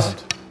 that feels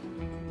 1,000.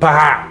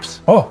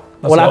 perhaps. Oh.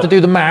 That's We'll a have lot. to do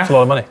the math. That's a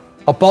lot of money.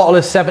 A bottle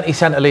is 70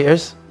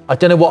 centilitres. I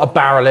don't know what a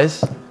barrel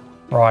is.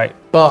 Right.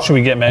 But- should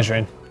we get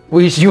measuring?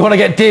 You want to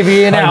get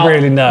divvying out? I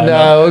really know.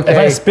 No, okay. If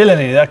I spill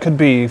any, that could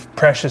be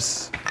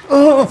precious,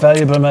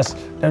 valuable mess.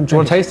 Don't You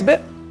want drink. to taste a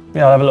bit?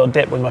 Yeah, I'll have a little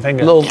dip with my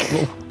finger.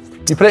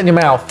 You put it in your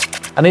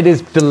mouth, and it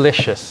is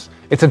delicious.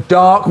 It's a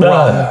dark rum.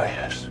 Oh,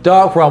 yes.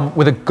 Dark rum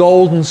with a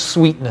golden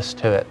sweetness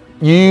to it.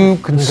 You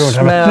can I'm going to have a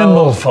smell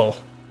thimbleful.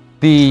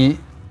 you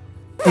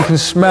can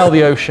smell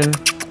the ocean.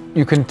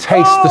 You can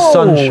taste the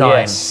sunshine.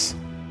 Yes.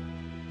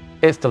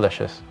 It's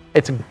delicious.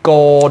 It's a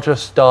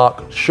gorgeous,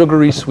 dark,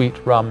 sugary, sweet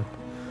rum.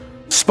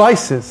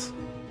 Spices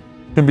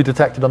can be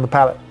detected on the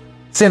palate.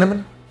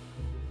 Cinnamon,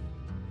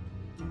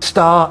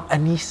 star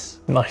anise,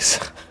 Nice.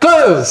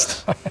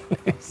 cloves,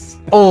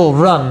 all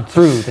run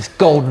through this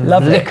golden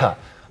Lovely. liquor.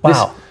 Wow.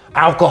 This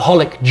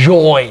alcoholic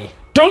joy.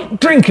 Don't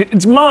drink it.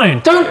 It's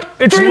mine. Don't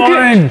It's drink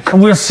mine.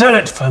 And we'll sell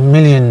it for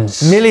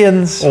millions.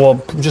 Millions. Or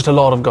just a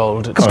lot of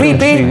gold. It's Beep, going to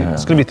beep. be-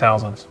 it's going to be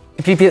thousands.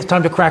 Fifi, it's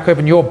time to crack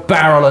open your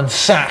barrel and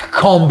sack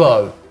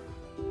combo.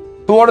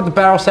 Who ordered the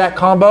barrel sack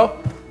combo?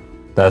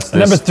 That's this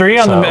Number 3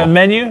 on the towel.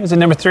 menu. Is it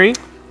number 3?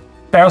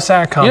 Barrel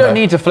sack combo. You don't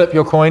need to flip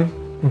your coin.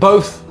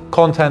 Both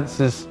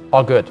contents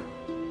are good.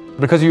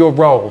 Because of your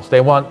rolls, they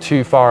weren't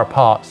too far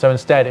apart. So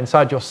instead,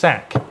 inside your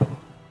sack,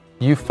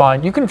 you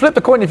can flip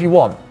the coin if you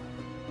want.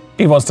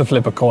 He wants to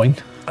flip a coin.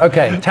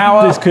 Okay,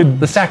 tower, This could-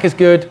 the sack is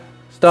good.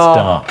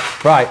 Star.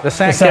 Right, the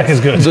sack, sack gets is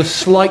good. the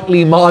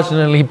slightly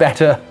marginally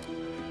better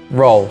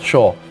roll,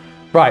 sure.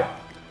 Right,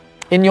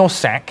 in your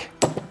sack,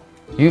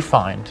 you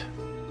find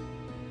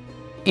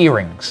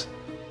earrings.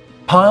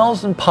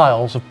 Piles and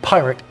piles of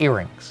pirate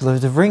earrings.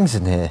 Loads of rings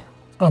in here.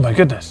 Oh my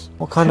goodness.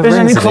 What kind of Is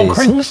there rings any are clock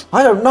these? rings?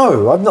 I don't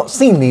know. I've not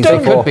seen these They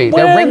before. could be.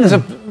 They're rings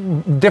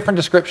of different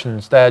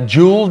descriptions. They're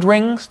jeweled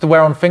rings to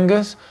wear on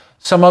fingers.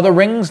 Some other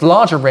rings,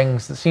 larger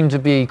rings that seem to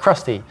be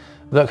crusty,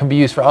 that can be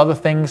used for other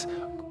things.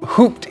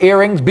 Hooped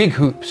earrings, big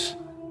hoops.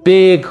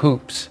 Big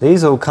hoops.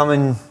 These all come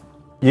in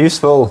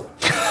useful.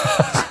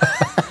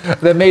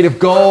 They're made of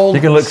gold,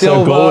 You can look so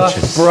silver,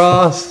 gorgeous.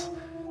 brass.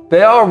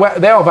 They are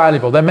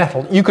valuable. They're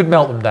metal. You could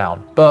melt them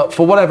down. But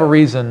for whatever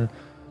reason,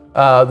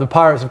 the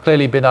pirates have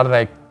clearly been, I don't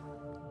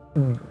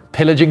know,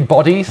 pillaging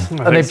bodies.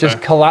 And they've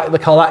just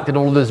collected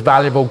all this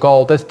valuable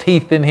gold. There's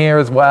teeth in here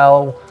as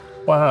well.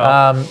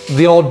 Wow.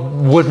 The odd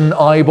wooden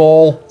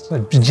eyeball. A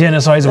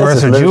genocide's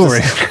worth There's of loads jewelry.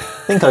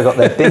 I think I got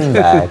their bin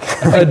bag.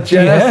 A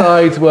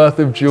genocide's worth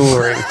of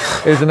jewelry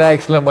is an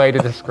excellent way to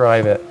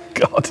describe it.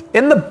 God.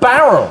 In the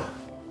barrel,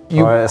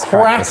 you All right, let's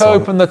crack crack this one.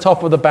 open the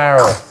top of the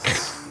barrel,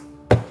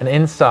 and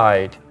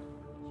inside,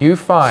 you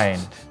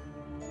find.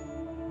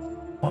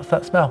 What's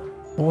that smell?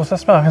 What's that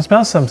smell? I can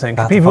smell something.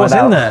 About to People, what's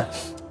find in out.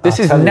 there? This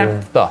is tell you.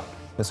 naphtha.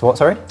 It's what,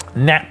 sorry?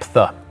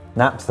 Naphtha.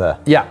 Naphtha.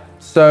 Yeah.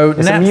 So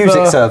It's a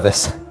music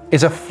service.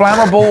 is a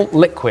flammable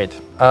liquid.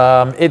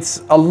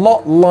 It's a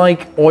lot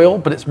like oil,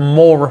 but it's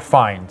more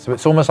refined. So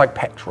it's almost like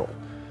petrol.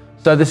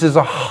 So this is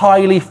a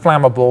highly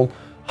flammable,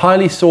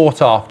 highly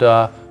sought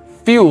after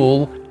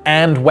fuel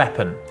and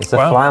weapon. It's a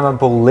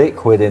flammable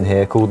liquid in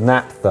here called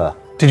naphtha.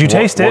 Did you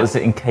taste it? What is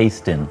it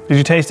encased in? Did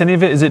you taste any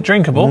of it? Is it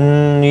drinkable?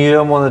 You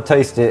don't want to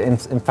taste it.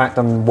 In fact,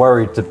 I'm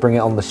worried to bring it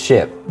on the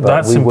ship. But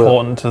That's we will.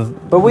 important to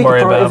But we worry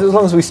could probably, about. as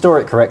long as we store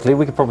it correctly,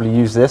 we could probably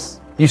use this.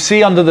 You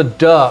see under the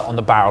dirt on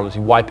the barrel as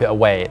you wipe it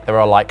away, there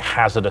are like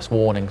hazardous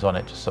warnings on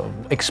it, just sort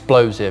of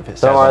explosive. It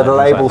says Don't worry, on it, the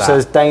things label like that.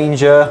 says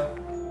danger.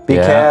 Be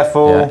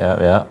careful.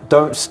 Yeah.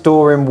 Don't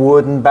store in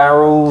wooden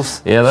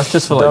barrels. Yeah, that's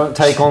just for like. Don't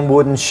take on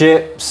wooden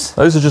ships.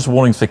 Those are just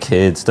warnings for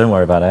kids. Don't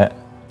worry about it.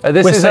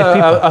 This We're is safe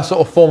people. a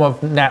sort of form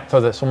of naphtha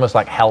that's almost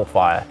like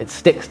hellfire. It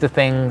sticks to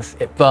things,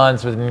 it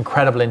burns with an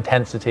incredible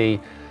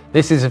intensity.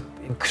 This is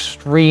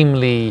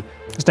extremely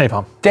It's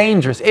napalm.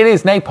 dangerous. It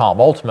is napalm,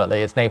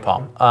 ultimately, it's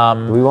napalm.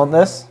 Do we want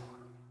this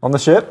on the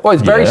ship? Well,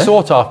 it's very Yeah.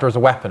 sought after as a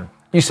weapon.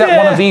 You set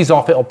one of these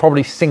off, it'll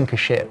probably sink a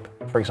ship,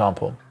 for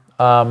example.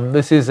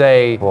 This is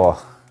a Whoa,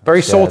 very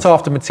shares. sought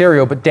after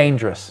material, but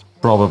dangerous.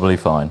 Probably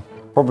fine.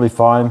 Probably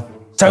fine.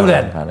 So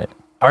About then, it.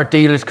 our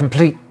deal is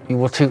complete. You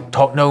will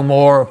talk no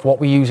more of what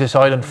we use this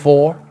island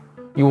for.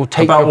 You will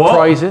take About your what?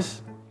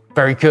 prizes.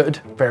 Very good,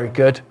 very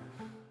good.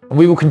 And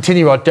we will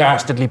continue our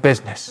dastardly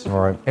business, All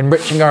right.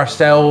 enriching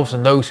ourselves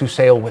and those who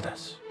sail with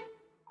us.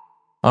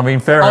 I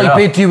mean, fair I enough.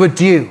 bid you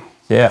adieu.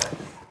 Yeah.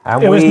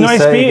 And It was we nice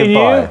say meeting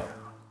goodbye. you.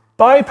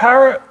 Bye,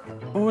 Parrot.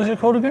 What was it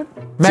called again?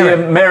 See you,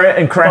 Merit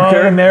and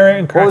Cracker. Bye, Merit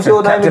and What was Cracker.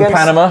 your name Captain again?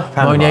 Panama.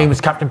 My name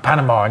is Captain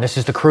Panama, and this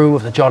is the crew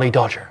of the Jolly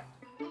Dodger.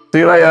 See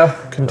you later.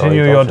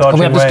 Continue your Can dodging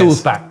we have the ways.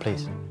 stools back,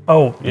 please?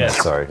 Oh, yes.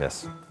 Sorry,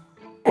 yes.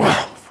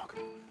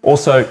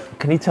 Also,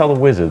 can you tell the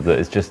wizard that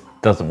it just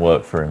doesn't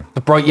work for him?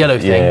 The bright yellow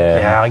thing.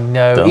 Yeah. I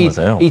know. Dumb as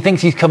hell. He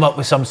thinks he's come up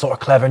with some sort of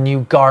clever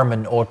new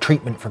garment or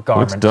treatment for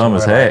garments. dumb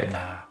and as we're like, heck.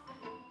 nah.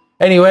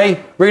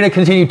 Anyway, we're going to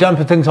continue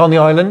dumping things on the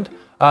island.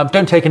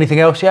 Don't take anything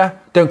else, yeah?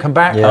 Don't come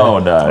back. Yeah. Oh,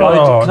 no.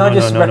 Oh, Can I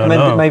just recommend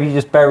no. that maybe you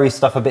just bury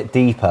stuff a bit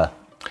deeper?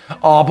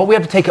 Oh, but we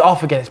have to take it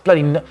off again. It's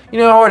bloody... You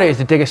know how hard it is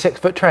to dig a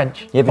 6-foot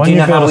trench? Yeah, but Why do you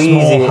know don't you how build a easy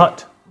small it,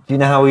 hut? do you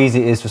know how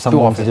easy it is for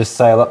someone to just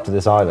sail up to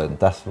this island?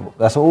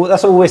 That's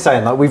all we're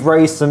saying. Like we've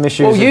raised some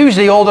issues. Well,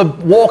 usually all the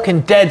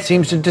walking dead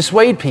seems to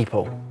dissuade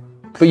people.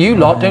 But you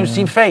lot don't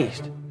seem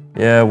phased.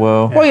 Yeah,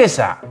 well, Why is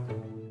that?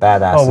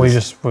 badasses.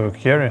 Oh, we were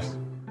curious.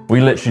 we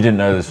literally didn't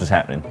know this was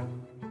happening.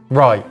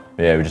 Right.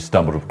 Yeah, we just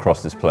stumbled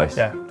across this place.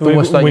 Yeah,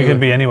 almost like we you could were-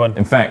 be anyone.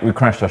 In fact, we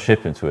crashed our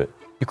ship into it.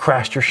 You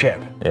crashed your ship.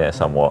 Yeah,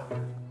 somewhat.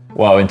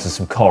 Well, into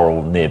some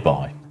coral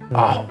nearby.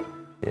 Oh.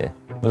 Yeah.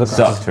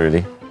 Sucked,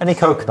 really. Any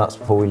coconuts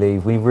before we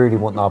leave? We really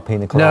want our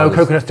pina No, coladas.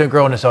 coconuts don't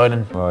grow on this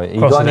island. Right. You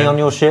Cross got it any in. on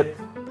your ship?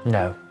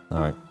 No. All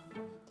right.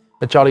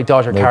 The Jolly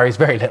Dodger carries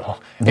very little.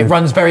 It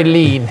runs very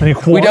lean. Any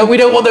We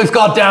don't want those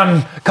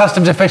goddamn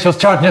customs officials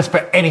charging us for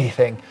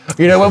anything.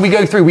 You know, when we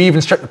go through, we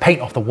even strip the paint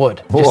off the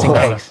wood, just in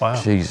case.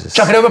 Wow. Jesus.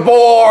 Chuck it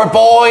overboard,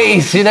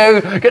 boys, you know,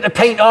 get the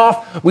paint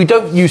off. We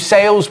don't use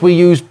sails, we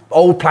use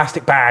old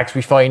plastic bags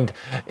we find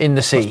in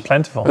the sea.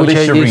 plentiful. At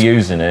least Which you're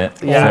is- reusing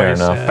it. Yeah, Fair Always,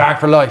 enough. yeah. Bag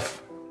for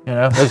life. You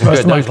know, those are Most good.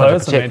 of my Those ones are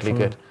clothes are made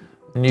particularly from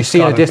good. And you see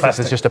in the discarded distance,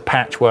 plastic. it's just a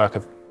patchwork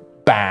of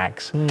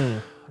bags.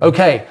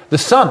 Okay, the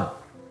sun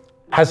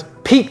has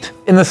peaked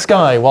in the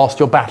sky whilst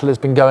your battle has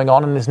been going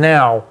on and is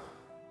now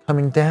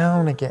coming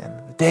down again.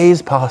 The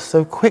days pass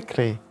so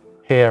quickly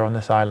here on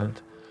this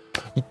island.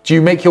 Do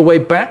you make your way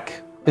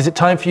back? Is it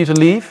time for you to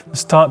leave?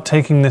 Start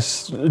taking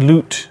this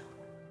loot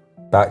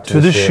Back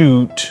to the ship.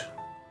 chute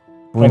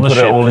We on the put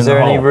it ship. all in Is there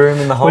the any hole. room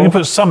in the hole? We can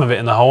put some of it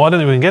in the hole. I don't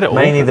think we can get it all.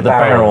 Mainly the The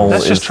barrel.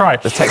 Let's just is- try.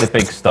 Let's take the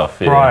big stuff.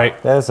 Yeah.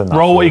 Right. There's enough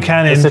Roll what you room.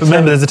 can in. It's a Remember,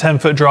 10 there's a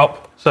 10-foot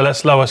drop, so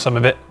let's lower some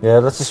of it. Yeah,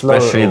 let's just lower it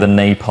Especially all. the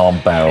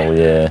napalm barrel,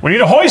 yeah. We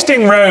need a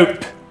hoisting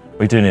rope.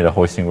 We do need a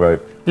hoisting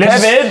rope.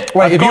 Kevin,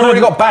 Wait, have you already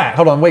got back?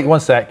 Hold on, wait 1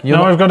 sec. You're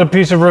No, not- I've got a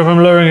piece of rope.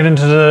 I'm lowering it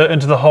into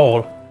the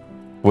hole.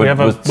 We're,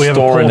 have a- we're we have a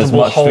storing as portable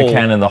much as we hole.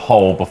 can in the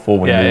hole before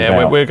we move Yeah,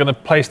 out. we're going to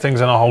place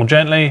things in our hole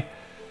gently.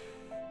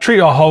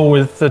 Treat our hole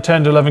with the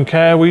 10 to 11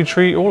 care. We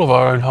treat all of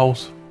our own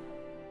holes.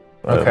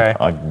 Okay.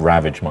 I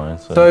ravage mine.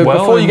 So Well,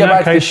 before you in get that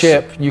back to the case-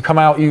 ship, you come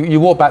out, you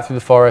walk back through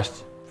the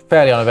forest,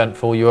 fairly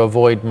uneventful. You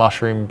avoid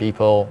mushroom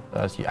people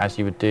as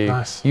you would do.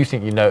 Nice. You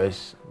think you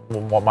notice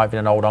what might be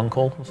an old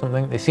uncle or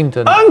something. They seem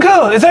to,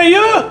 Uncle, is that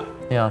you?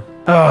 yeah.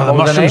 Oh, the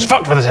What was her mushroom's name?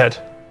 fucked with his head.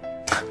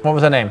 What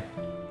was her name?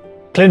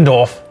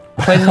 Klindorf.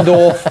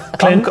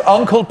 Plindorf.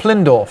 Uncle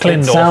Plindorf. it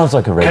Klindorf. sounds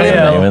like a regular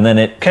Klindorf. name, and then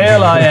it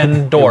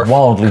K-L-I-N Dorf.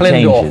 wildly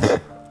Klindorf. changes.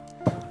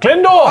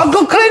 Klindorf!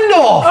 Uncle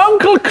Plindorf!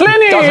 Uncle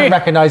Clinny! Doesn't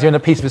recognise you, and a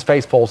piece of his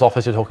face falls off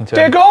as you're talking to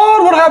Dear him.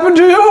 God, what happened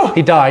to you?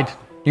 He died.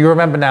 You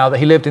remember now that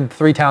he lived in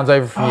 3 towns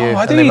over from you. Oh,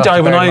 I and think they he must have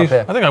died when buried him I up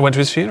here. think I went to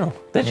his funeral.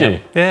 Did you?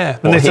 Yeah.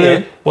 What, they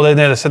said here?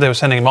 they said they were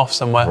sending him off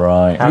somewhere.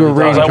 Right. You were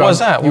really like, drunk. what was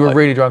that? You were What?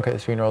 really drunk at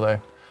his funeral,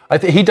 though. I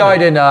think he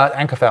died in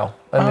Ankerfell.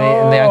 in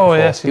the ankle. Oh,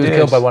 yes, he was did.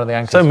 killed by one of the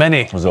anchors. So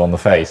many. Was it on the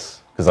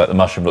face? Because like the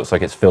mushroom looks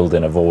like it's filled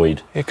in a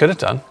void. He could have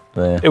done.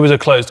 Yeah. It was a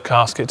closed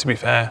casket, to be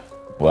fair.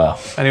 Wow.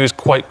 And he was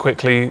quite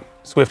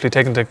swiftly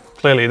taken to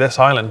clearly this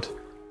island.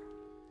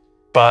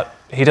 But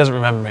he doesn't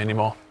remember me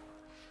anymore.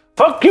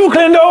 Fuck you,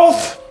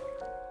 Klindorf!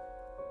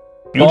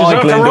 You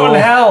deserve to run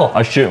hell!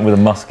 I shoot him with a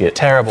musket.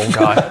 Terrible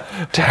guy.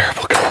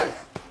 Terrible guy.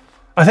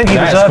 I think he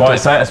That's deserved quite it.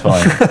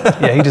 satisfying.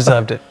 Yeah, he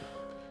deserved it.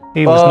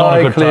 He was not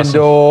a good person.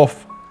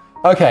 Klindorf.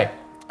 Okay,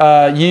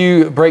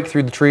 you break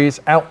through the trees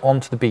out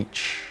onto the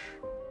beach.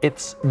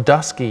 It's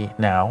dusky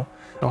now,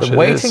 but it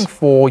waiting is.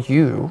 for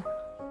you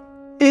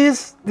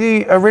is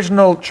the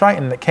original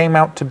Triton that came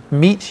out to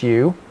meet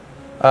you,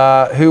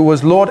 who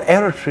was Lord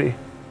Eritri.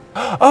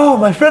 Oh,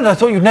 my friend, I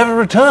thought you'd never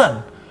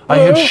return. I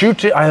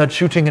heard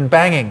shooting and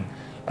banging,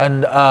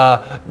 and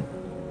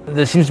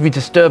there seems to be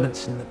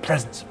disturbance in the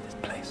presence of this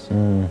place.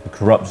 The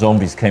corrupt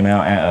zombies came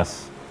out at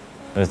us.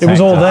 It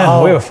was all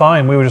them. We were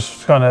fine. We were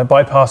just kind of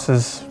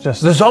bypasses.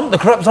 Just The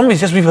corrupt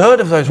zombies, yes, we've heard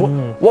of those.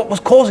 What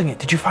was causing it?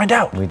 Did you find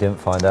out? We didn't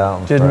find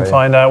out. I'm didn't afraid.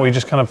 find out. We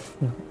just kind of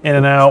in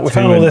and out. We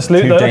found all this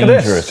loot. too Look at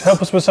this. dangerous.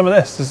 Help us with some of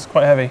this. This is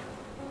quite heavy.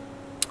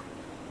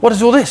 What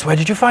is all this? Where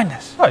did you find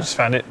this? I just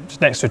found it just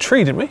next to a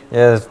tree, didn't we? Do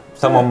Yeah,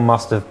 someone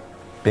must have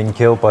been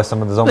killed by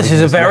some of the zombies. This is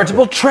a Just left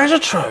veritable treasure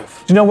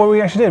trove. you know what we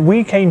actually did?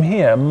 We came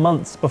here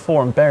months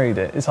before and buried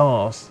it. It's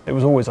ours. It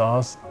was always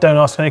ours. Don't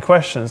ask any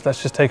questions.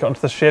 Let's just take it onto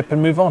the ship and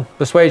move on.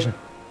 Persuasion.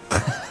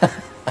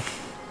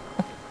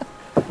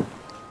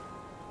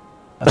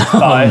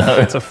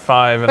 It's a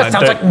 5, and That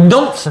sounds like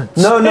nonsense.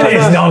 No, It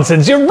is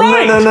nonsense. You're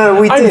right.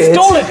 no, we I did.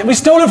 stole it. We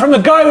stole it from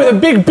a guy with a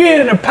big beard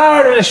and a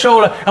parrot on his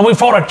shoulder, and we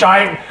fought a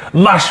giant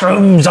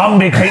mushroom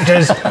zombie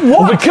creatures.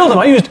 What? We killed them.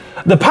 I used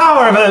the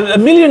power of a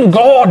million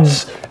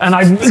gods, and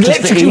I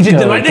electrocuted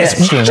them like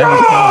this.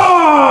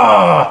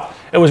 Ah!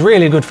 It was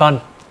really good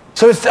fun.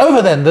 So it's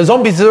over then. The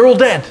zombies are all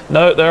dead.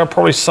 No, there are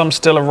probably some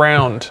still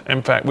around.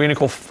 In fact, we only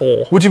call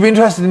 4. Would you be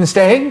interested in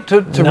staying to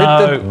rid the?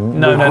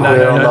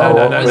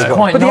 No. It's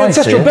quite But the nice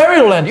ancestral here.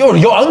 burial land.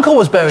 Your uncle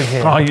was buried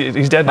here. Oh,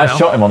 he's dead now. I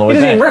shot him on the way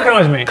He doesn't even back.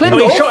 recognise me. Klindorf?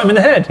 No, he shot him in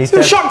the head. He's You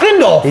dead. shot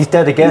Klindorf. He's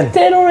dead again.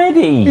 Dead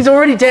already. He's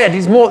already dead.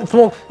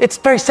 It's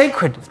very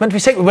sacred. It's meant to be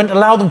sacred. We wouldn't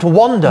allow them to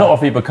wander. Not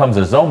if he becomes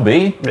a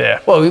zombie. Yeah.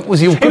 Well, was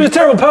he He was a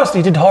terrible person.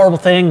 He did horrible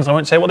things. I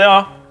won't say what they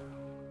are.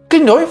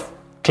 Klindorf?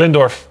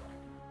 Klindorf.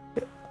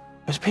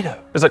 Was he a pedo?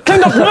 It's like,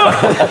 Klindorf, no!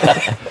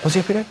 Was he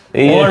a pedo?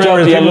 He All I know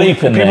dropped is you a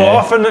leap in people there.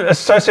 often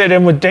associate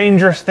him with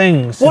dangerous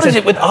things. What is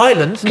it with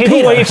islands and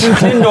Keep away pedos?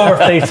 from Klindorf,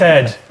 they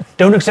said.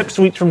 Don't accept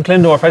sweets from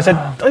Klindorf. I said,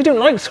 I don't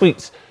like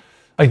sweets.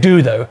 I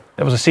do, though.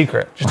 That was a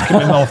secret, just to keep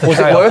my mouth Was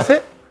it worth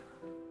it?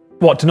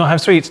 What, to not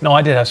have sweets? No,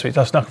 I did have sweets.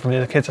 I snuck them from the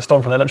other kids. I stole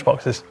them from their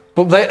lunchboxes.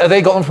 But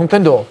they got them from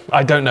Klindorf.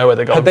 I don't know where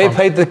they got Had them they from.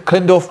 paid the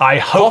Klindorf? I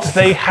hope cost?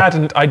 they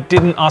hadn't. I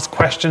didn't ask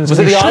questions. Was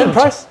it We the iron shouldn't.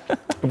 price?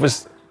 It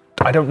was.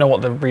 I don't know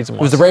what the reason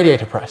It was was. the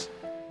radiator price.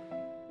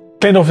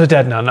 Klindorf is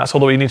dead now, and that's all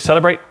that we need to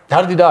celebrate.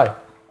 How did he die?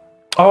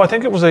 Oh, I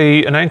think it was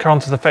an anchor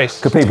onto the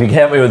face. Could people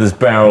help me with this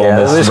barrel Yeah,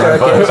 on this let's go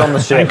rowboat? get us on the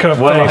ship. Anchor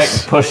We're like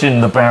face.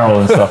 pushing the barrel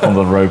and stuff on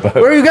the rowboat.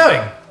 Where are you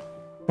going?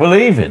 We're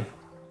leaving.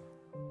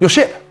 Your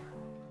ship.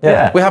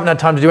 Yeah. We haven't had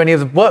time to do any of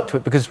the work to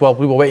it because, well,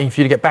 we were waiting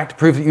for you to get back to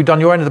prove that you've done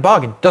your end of the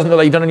bargain. Doesn't look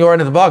like you've done your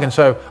end of the bargain,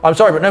 so I'm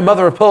sorry, but no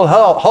mother of pearl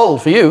hull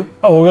for you.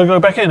 Oh, we're going to go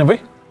back in, have we?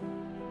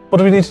 What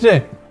do we need to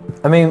do?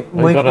 I mean,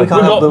 we got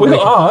can't a- help We but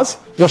got ours.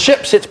 Your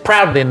ship sits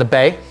proudly in the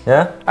bay.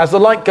 Yeah? As the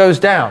light goes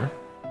down,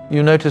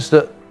 you notice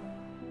that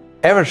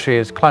Eritri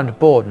has climbed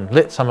aboard and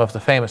lit some of the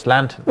famous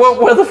lanterns.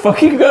 Well, where the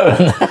fuck are you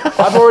going?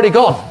 I've already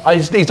gone.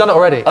 He's done it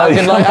already. As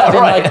in,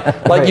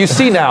 like you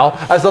see now,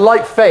 as the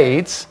light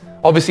fades,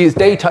 obviously it's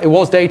daytime. It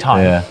was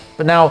daytime, Yeah.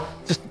 but now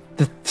just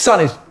the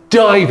sun is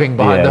diving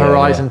behind Yeah, the yeah,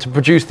 horizon yeah. to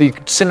produce the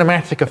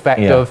cinematic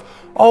effect Yeah. of,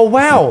 oh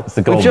wow, It's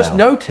the we've goal just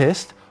now.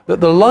 noticed that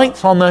the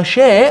lights on the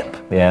ship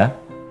Yeah.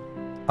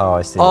 Oh,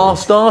 I see. are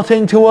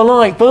starting to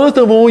alight. First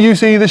of all, you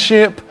see the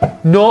ship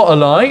not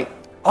alight.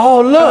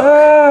 Oh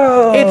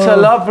look, it's a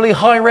lovely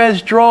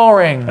high-res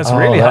drawing. That's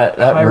really that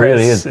high really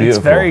res. is beautiful. It's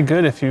very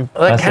good if you. The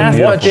That's a Casper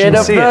beautiful did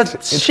of see the it.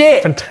 It's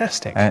ship.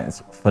 fantastic. It's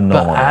But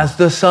phenomenal. as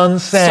the sun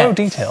So sets,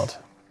 detailed.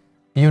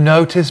 you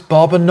notice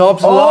Bob and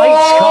Knob's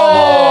lights come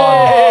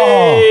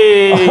on.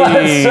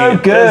 That's so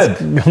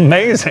good.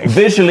 Amazing.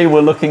 Visually, we're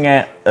looking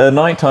at a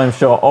nighttime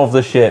shot of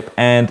the ship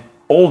and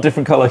all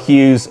different color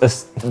hues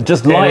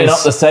just lighting is-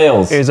 up the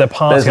sails. It is a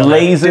party. There's on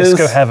lasers.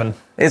 Disco heaven.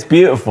 It's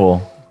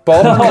beautiful.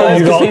 Bob you got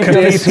and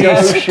Knob's disco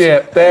confused.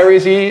 ship. There he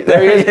he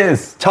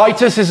is.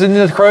 Titus is in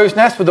the crow's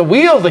nest with a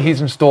wheel that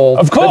he's installed.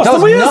 Of course, It does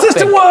the wheel nothing.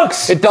 system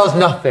works. It does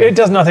nothing. It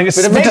does nothing. It's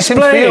But it the makes him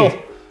display.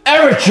 feel.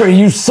 Eritri,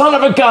 you son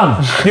of a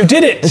gun! You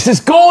did it. This is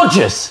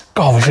gorgeous.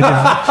 God, we should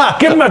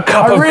give him a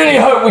cup I of. really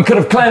hope we could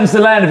have cleansed the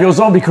land of your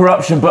zombie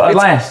corruption, but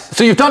alas,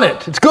 So you've done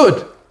it. It's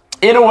good.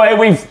 in a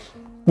way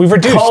We've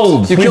reduced.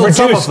 culled. You We've killed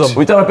some of reduced. them.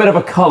 We've done a bit of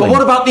a culling.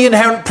 What about the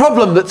inherent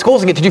problem that's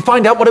causing it? Did you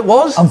find out what it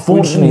was?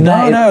 Unfortunately,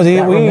 No, that we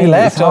remains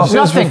left. hard.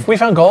 Nothing. We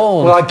found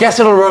gold. Well, I guess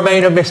it'll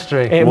remain a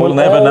mystery. It We'll will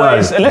never know.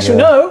 always, unless you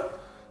know.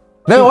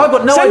 No, I've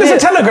got no Send idea.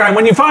 us a telegram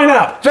when you find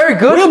out. Very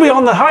good. We'll be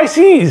on the high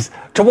seas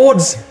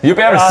towards You'll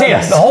be able to see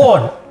us. the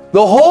Horn.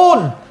 The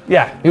Horn.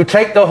 Yeah. You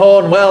take the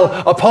Horn. Well,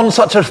 upon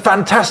such a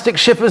fantastic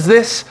ship as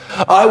this,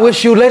 I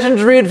wish you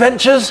legendary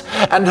adventures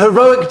and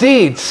heroic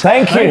deeds.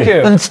 Thank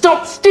you. And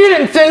stop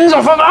stealing things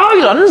off of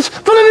islands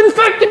full of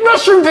infected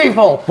mushroom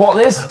people. What,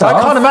 this stuff?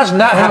 I can't imagine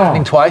that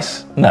happening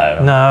twice. No.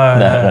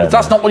 No.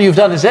 That's not what you've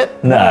done, is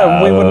it?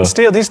 No, we wouldn't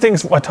steal these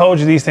things. I told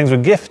you these things were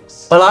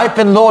gifts. Well, I've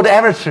been Lord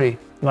Eritrea,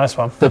 Nice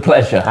one. The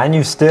pleasure. And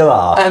you still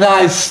are. and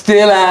I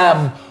still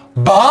am.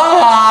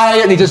 Bye!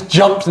 And he just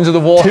jumps into the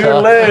water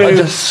Toodaloo. and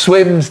just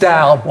swims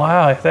down.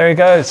 Wow, there he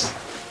goes.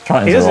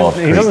 He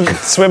doesn't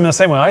swim the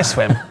same way I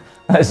swim.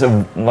 That's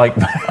a, like...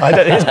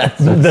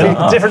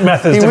 The different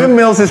methods. He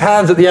windmills his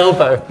hands at the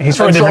elbow. He's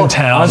from a and sort different of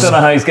town. I don't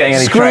know how he's getting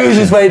any Screws traction.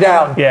 his way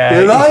down. Yeah,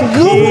 You're like,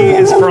 he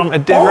is from a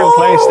different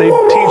place. They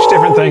teach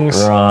different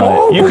things.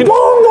 Right. You can.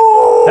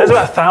 There's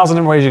about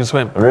 1,000 ways you can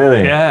swim.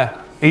 Really? Yeah.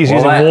 He's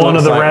Well, that using one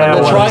looks of the like rare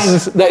The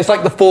ones. Tritons, it's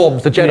like the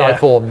forms, the Jedi Yeah.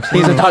 forms.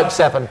 He's a type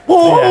 7. He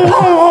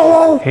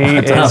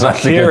is Sounds like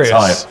a good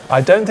curious. type.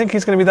 I don't think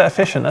he's going to be that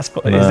efficient. That's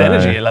his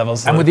energy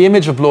levels. And with the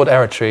image of Lord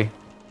Eritrea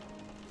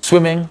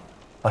swimming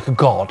like a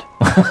god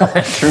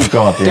True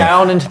God, yeah.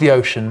 down into the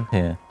ocean,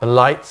 Yeah. the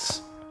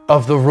lights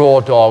of the raw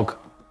dog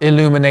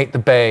illuminate the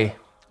bay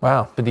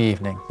wow. for the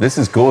evening. This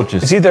is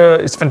gorgeous.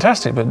 It's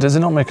fantastic, but does it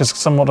not make us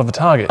somewhat of a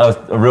target?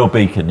 A real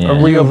beacon, yeah. A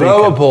real You row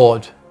beacon.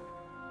 aboard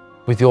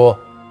with your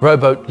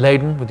rowboat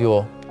laden with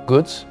your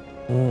goods.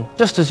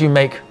 Just as you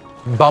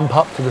bump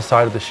up to the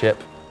side of the ship,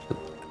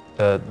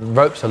 the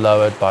ropes are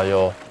lowered by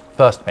your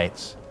first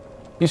mates.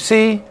 You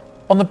see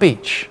on the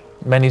beach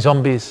many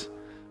zombies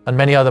and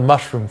many other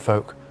mushroom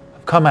folk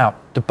have come out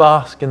to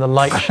bask in the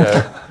light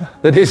show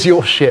that is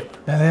your ship.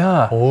 There they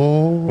are.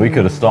 We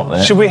could have stopped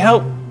there. Should we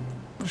help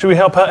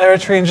out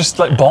Eritrea and just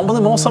like bomb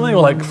them or something,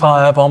 or like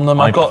fire bomb them?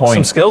 I've got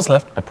some skills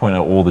left. I point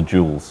out all the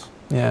jewels.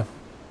 Yeah,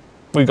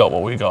 we got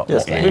what we got.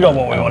 Yes, We got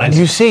what we And wanted.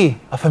 you see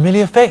a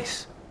familiar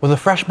face with a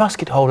fresh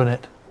musket hole in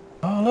it.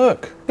 Oh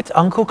look, It's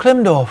Uncle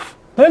Klimdorf.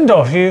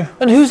 Lindorf, you.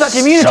 And who's that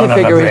community Son of a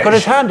figure he's got bitch.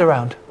 his hand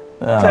around?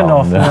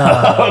 Lindorf.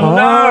 Oh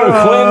no,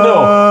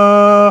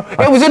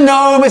 Clindor! It was a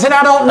gnome. It's an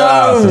adult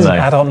gnome.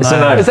 Adult It's a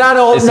gnome. gnome. It's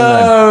adult It's a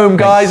gnome. gnome,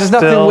 guys. There's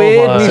nothing Still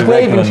weird. was. He's It's a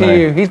waving regular to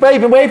you. gnome. He's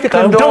wave to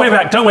Klimdorf. Don't wave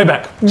back. Don't wave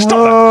back. Stop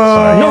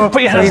that. No,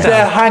 put your hands He's down.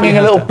 there hanging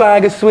a little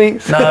bag of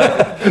sweets.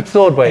 No.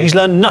 Sword wave. He's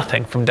learned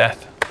nothing from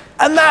death.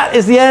 And that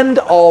is the end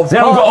of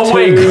Now I've got part a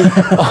two wig.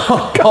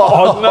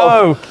 Oh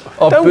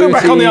no! Don't go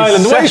back on the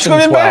island. Why are you Session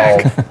swimming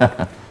back?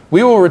 12.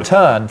 We will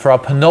return for our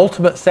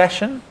penultimate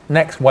session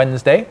next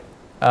Wednesday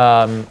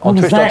on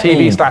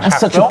twitch.tv/. That's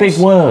such a big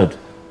word.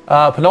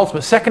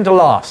 Penultimate, second to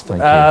last. Thank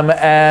you.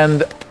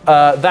 And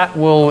that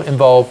will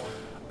involve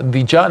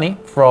the journey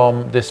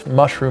from this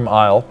mushroom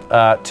isle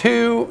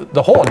to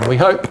the Horn, we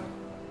hope.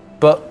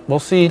 But we'll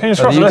see Fingers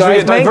whether crossed, you unless we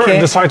guys get make diverted and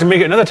it. decide to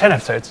make it another 10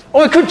 episodes.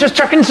 Or we could just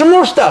chuck in some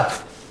more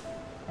stuff.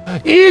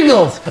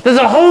 Eagles! There's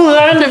a whole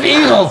land of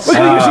eagles! We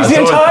could have used these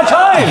the entire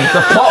time. The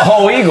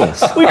pothole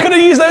eagles. We could have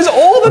used those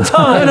all the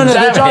time. No, they're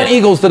Damn giant it.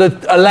 eagles that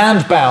are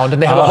land bound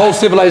and they have a whole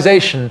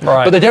civilization,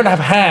 Right. but they don't have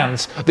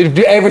hands. They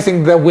do everything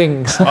with their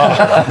wings.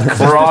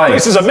 Right.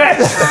 This is a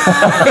mess.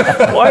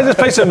 Why is this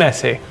place so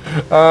messy?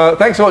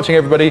 Thanks for watching,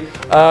 everybody.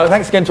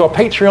 Thanks again to our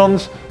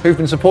Patreons who've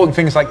been supporting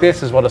things like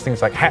this, as well as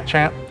things like Hat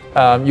Chat.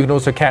 You can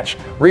also catch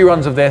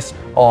reruns of this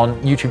on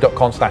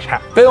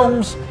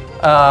youtube.com/hatfilms,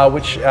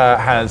 which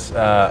has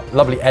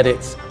lovely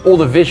edits, all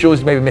the visuals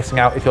you may be missing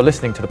out if you're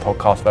listening to the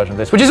podcast version of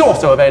this, which is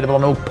also available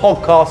on all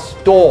podcast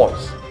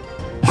stores.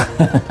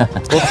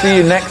 We'll see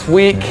you next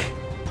week.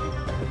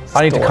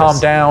 I need to calm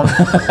down.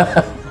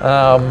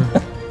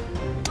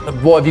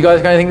 What, have you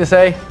guys got anything to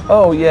say?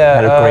 Oh yeah,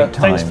 Had a great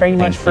thanks time. very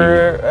much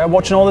Thank for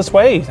watching all this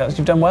way.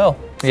 You've done well.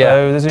 Yeah.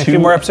 So there's a few 2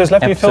 more episodes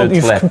left. episodes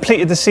You've left.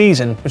 completed the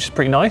season, which is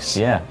pretty nice.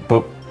 Yeah,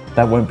 but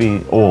that won't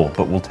be all.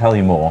 But we'll tell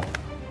you more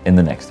in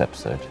the next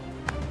episode.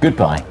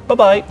 Goodbye. Bye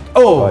bye.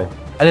 Oh,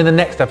 and in the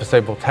next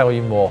episode, we'll tell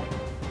you more.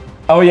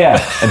 Oh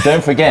yeah, and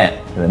don't forget,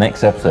 in the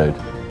next episode,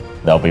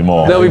 there'll be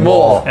more. There'll be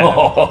more.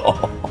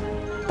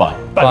 Bye.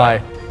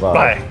 Bye.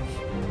 Bye.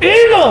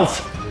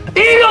 Eagles!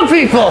 Eagle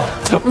people!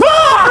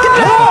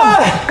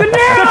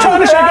 They're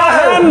trying to shake our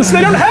hands.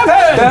 They don't have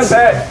hands.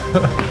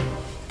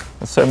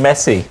 That's so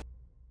messy.